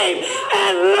Jesus came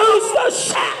and loosed the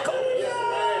shackles.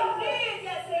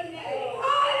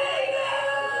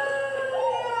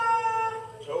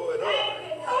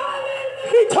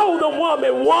 He told the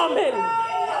woman, woman,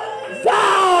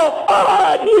 thou art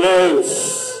I'm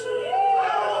loose.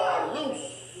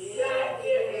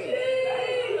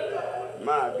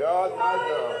 My God, my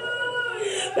God.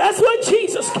 That's what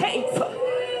Jesus came for.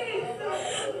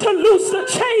 To loose the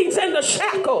chains and the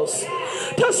shackles,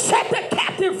 to set the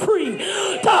captive free,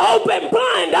 to open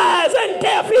blind eyes and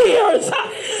deaf ears,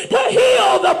 to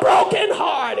heal the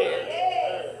brokenhearted.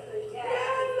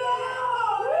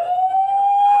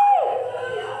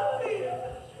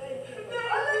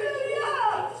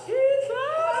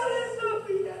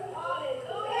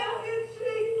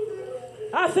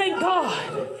 I thank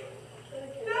God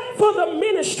for the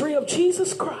ministry of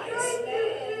Jesus Christ,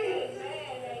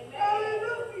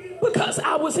 because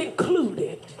I was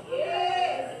included.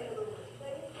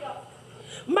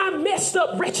 My messed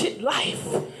up, wretched life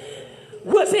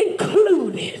was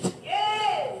included.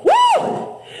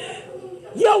 Woo!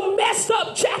 Your messed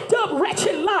up, jacked up,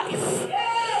 wretched life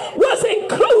was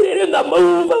included in the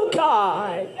move of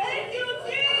God.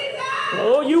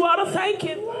 Oh, you ought to thank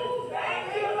Him.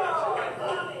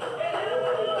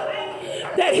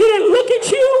 That He didn't look at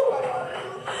you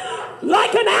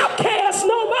like an outcast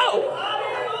no more.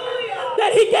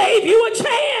 That He gave you a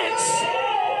chance.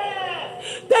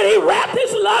 That He wrapped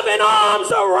His loving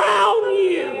arms around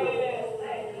you.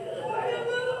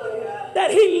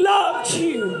 That He loved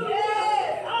you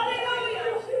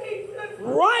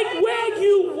right where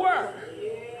you were.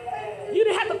 You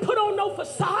didn't have to put on no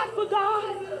facade for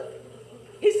God.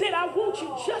 He said, I want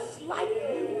you just like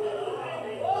you.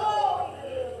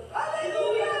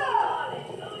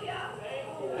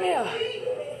 Yeah.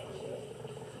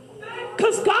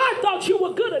 Because God thought you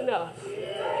were good enough.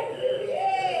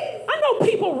 I know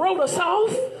people wrote us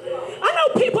off. I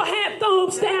know people had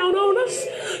thumbs down on us,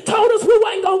 told us we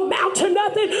wasn't going to mount to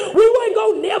nothing, we wasn't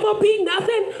going to never be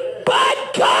nothing,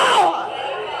 but God.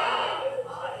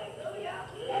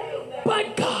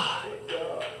 But God.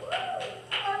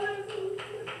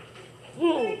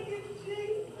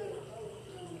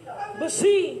 But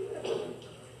see,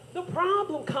 the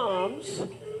problem comes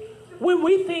when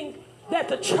we think that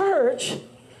the church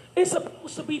is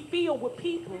supposed to be filled with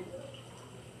people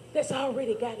that's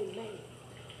already got it made.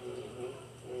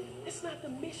 It's not the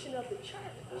mission of the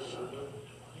church.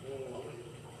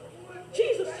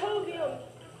 Jesus told them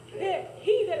that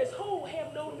he that is whole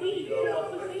have no need for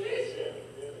a physician.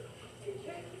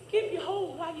 If you're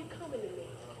whole, why are you coming to me?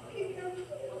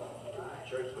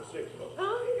 Church for sick folks.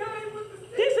 Huh?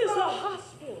 This is a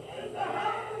hospital.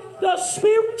 The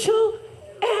spiritual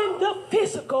and the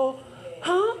physical.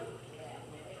 Huh?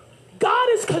 God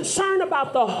is concerned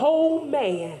about the whole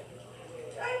man.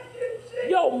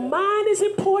 Your mind is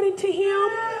important to Him.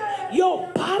 Your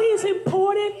body is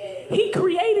important. He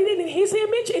created it in His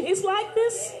image, in His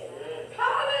likeness.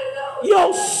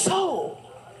 Your soul.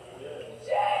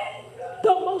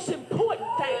 The most important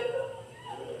thing.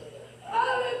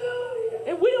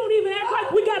 And we don't even act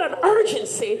like we got an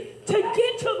urgency to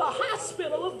get to the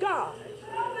hospital of God.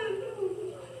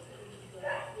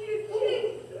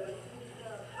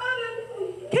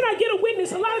 Can I get a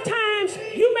witness? A lot of times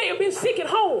you may have been sick at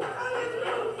home,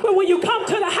 but when you come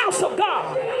to the house of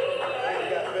God,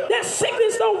 that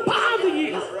sickness don't bother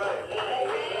you.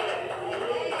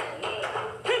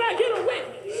 Can I get a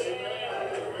witness?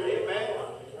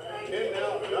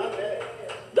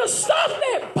 The stuff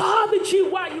that bothered you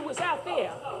while you was out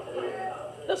there,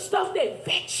 the stuff that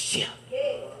vexed you,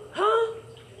 huh?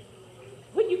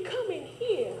 When you come in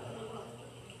here,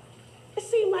 it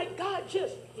seemed like God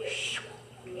just,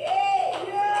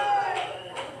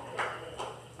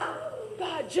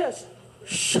 God just,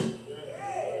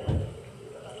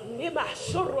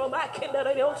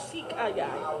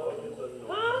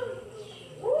 huh?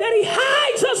 That He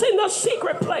hides us in the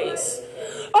secret place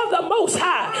of the Most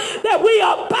High, that we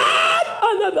abide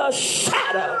under the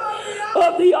shadow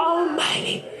of the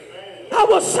Almighty. I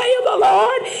will say of the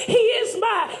Lord, He is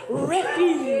my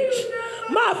refuge,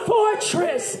 my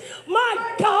fortress,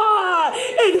 my God,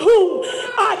 in whom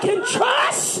I can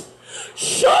trust.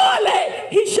 Surely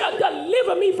He shall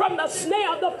deliver me from the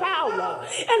snare of the fowler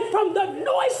and from the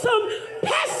noisome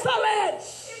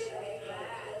pestilence.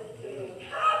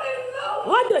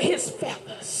 Under His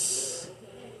feathers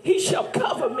He shall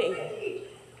cover me,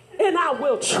 and I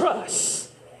will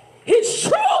trust. His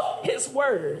truth, His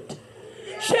word,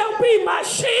 shall be my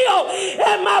shield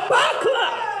and my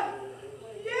buckler.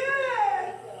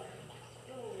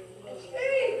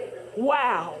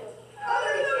 Wow.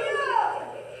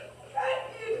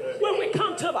 When we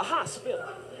come to the hospital,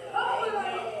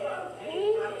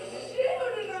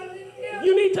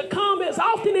 you need to come as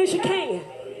often as you can.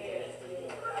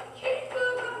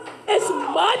 As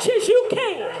much as you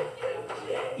can.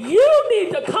 You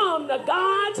need to come to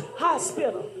God's hospital.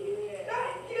 hospital.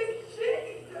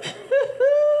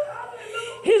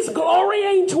 His glory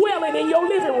ain't dwelling in your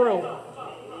living room.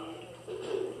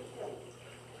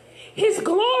 His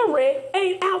glory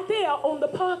ain't out there on the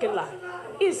parking lot.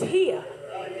 It's here.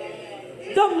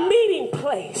 The meeting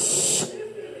place.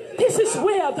 This is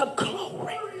where the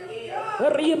glory.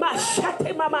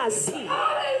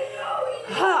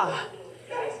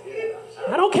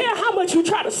 I don't care how much you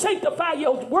try to sanctify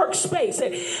your workspace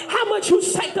and how much you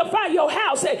sanctify your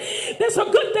house. And that's a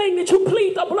good thing that you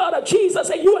plead the blood of Jesus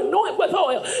and you anoint with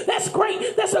oil. That's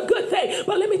great. That's a good thing.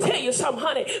 But let me tell you something,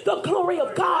 honey. The glory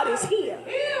of God is here.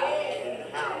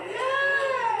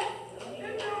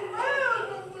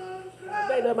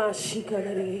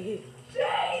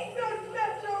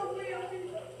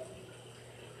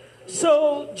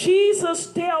 So Jesus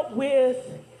dealt with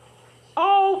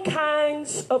all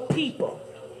kinds of people,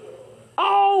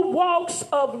 all walks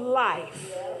of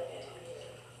life.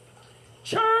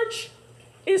 Church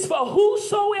is for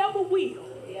whosoever will.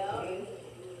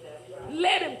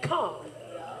 Let him come.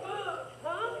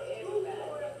 Huh?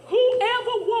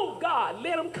 Whoever want God,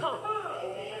 let him come.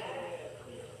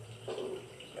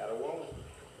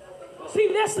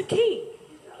 See, that's the key.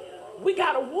 We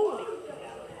got to want it.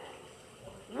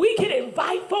 We can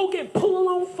invite folk and pull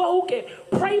on folk and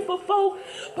pray for folk,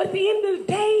 but at the end of the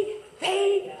day,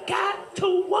 they got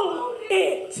to want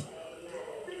it.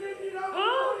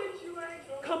 Huh?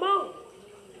 Come on.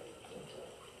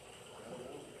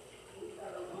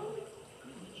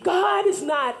 God is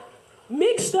not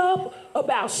mixed up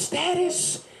about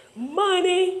status,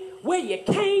 money, where you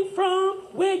came from,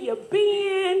 where you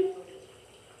been.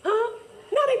 Huh?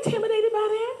 Not intimidated by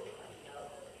that.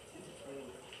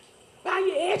 By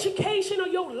your education or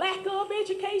your lack of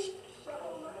education.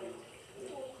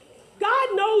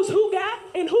 God knows who got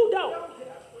and who don't.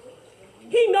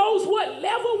 He knows what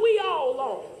level we all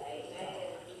on.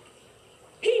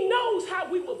 He knows how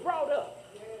we were brought up.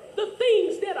 The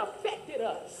things that affected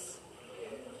us.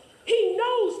 He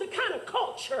knows the kind of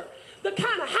culture, the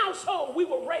kind of household we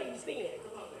were raised in.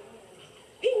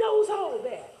 He knows all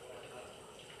that.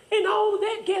 And all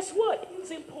that, guess what? It's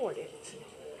important.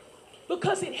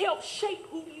 Because it helps shape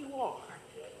who you are.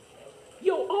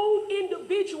 Your own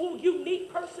individual,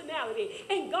 unique personality.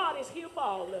 And God is here for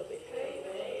all of it.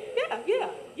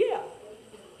 Yeah.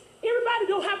 Everybody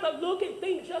don't have to look and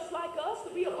think just like us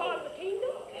to be a part of the kingdom.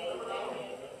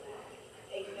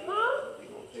 Huh? He's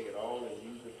going to take it all and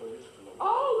use it for his glory.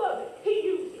 All of it he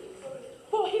uses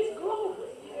for his glory.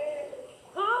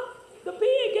 Huh? The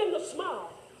big and the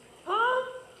small. Huh?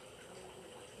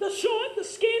 The short, the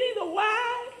skinny, the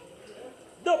wide.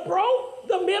 The broke,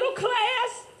 the middle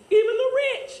class, even the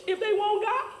rich, if they want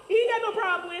God, he ain't got no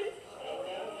problem with it.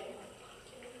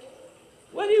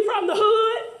 Whether you're from the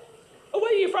hood or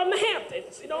whether you're from the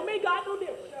Hamptons, it don't make God no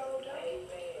difference.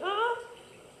 Huh?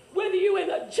 Whether you're in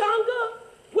the jungle,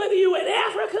 whether you're in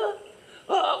Africa,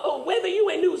 or whether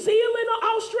you're in New Zealand or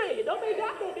Australia, don't make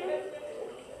God no difference.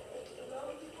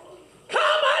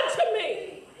 Come unto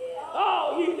me,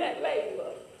 all you that labor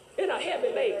in a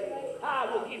heavy labor. I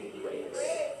will give you rest.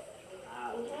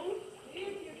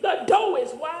 The door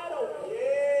is wide open.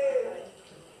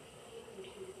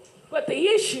 But the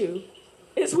issue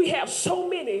is we have so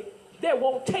many that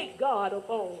won't take God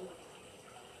upon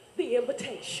the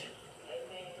invitation.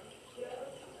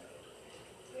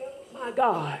 My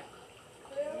God.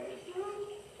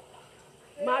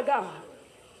 My God.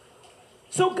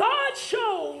 So God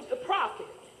showed the prophet,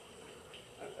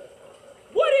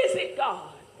 what is it,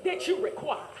 God, that you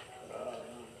require?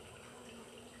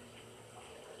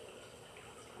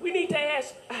 We need to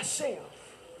ask ourselves,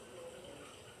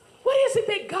 what is it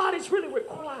that God is really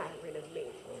requiring of me?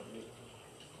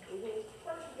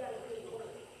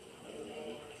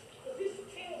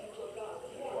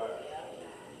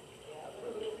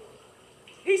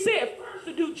 He said first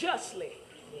to do justly,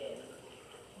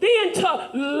 then to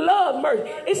love mercy.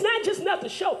 It's not just enough to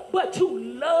show, but to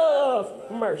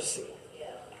love mercy.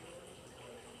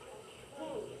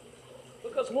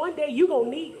 Because one day you're going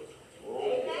to need it.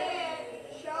 Amen.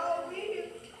 Show me.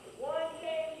 One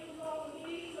day you're going to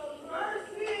need some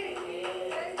mercy.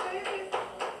 Amen.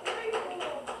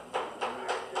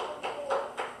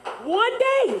 One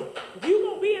day you're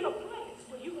going to be in a place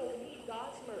where you're going to need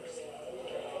God's mercy.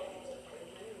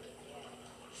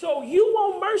 So you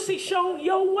want mercy shown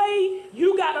your way,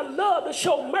 you got to love to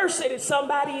show mercy to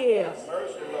somebody else.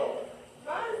 Mercy, Lord.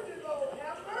 Mercy, Lord.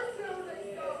 Have mercy on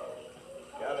this God.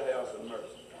 Gotta have some mercy.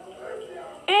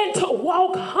 And to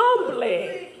walk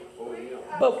humbly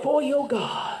before your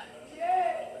God.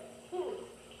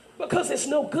 Because it's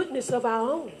no goodness of our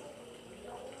own.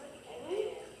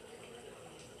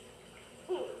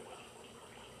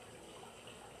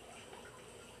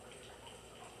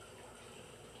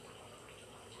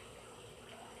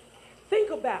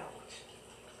 about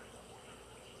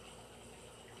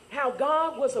how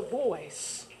God was a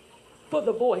voice for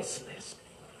the voiceless,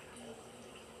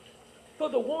 for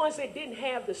the ones that didn't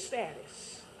have the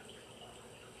status.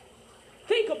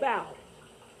 Think about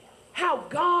how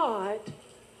God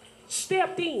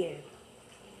stepped in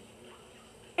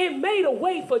and made a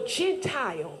way for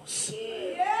Gentiles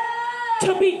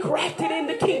to be grafted in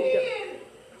the kingdom.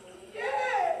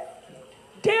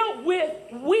 Dealt with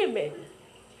women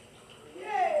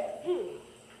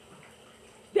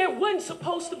that wasn't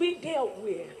supposed to be dealt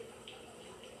with.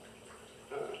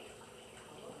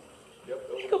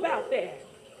 Think about that.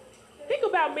 Think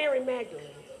about Mary Magdalene.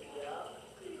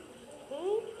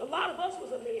 A lot of us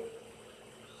was a Mary.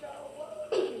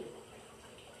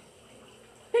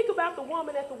 Think about the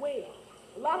woman at the well.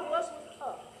 A lot of us was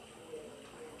her.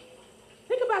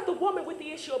 Think about the woman with the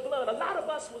issue of blood. A lot of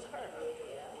us was her.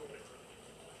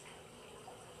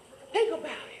 Think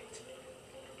about it.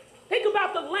 Think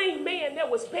about the lame man that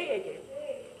was begging.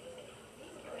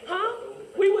 Huh?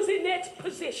 We was in that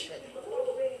position.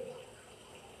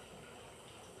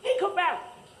 Think about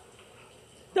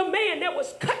the man that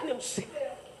was cutting himself.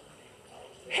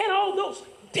 Had all those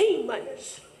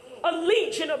demons, a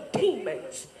legion of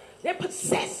demons that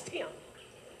possessed him.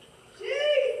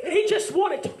 And he just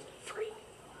wanted to be free.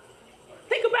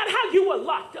 Think about how you were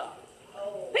locked up.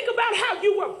 Think about how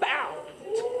you were bound.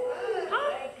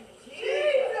 Huh?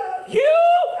 You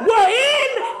were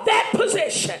in that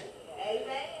position.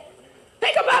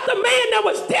 Think about the man that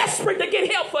was desperate to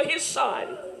get help for his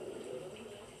son.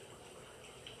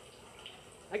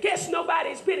 I guess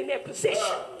nobody's been in that position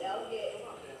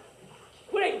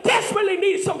where they desperately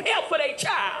need some help for their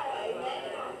child.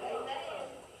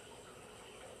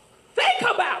 Think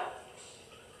about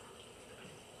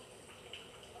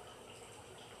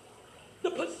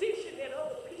the position that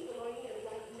other people are in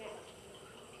right now.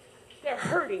 They're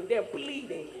hurting, they're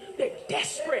bleeding, they're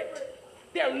desperate,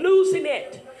 they're losing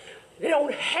it. They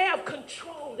don't have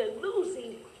control, they're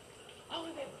losing all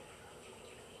of it.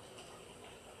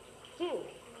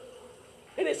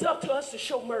 And it's up to us to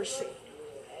show mercy,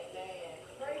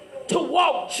 to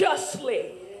walk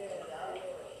justly.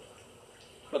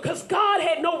 Because God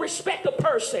had no respect of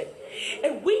person,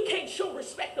 and we can't show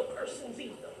respect of persons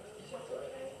either.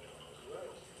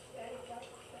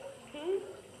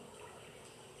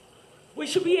 We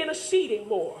should be interceding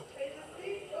more.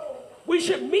 We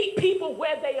should meet people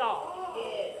where they are.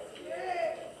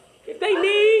 If they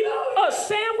need a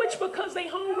sandwich because they're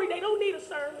hungry, they don't need a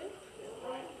sermon.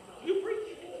 You preach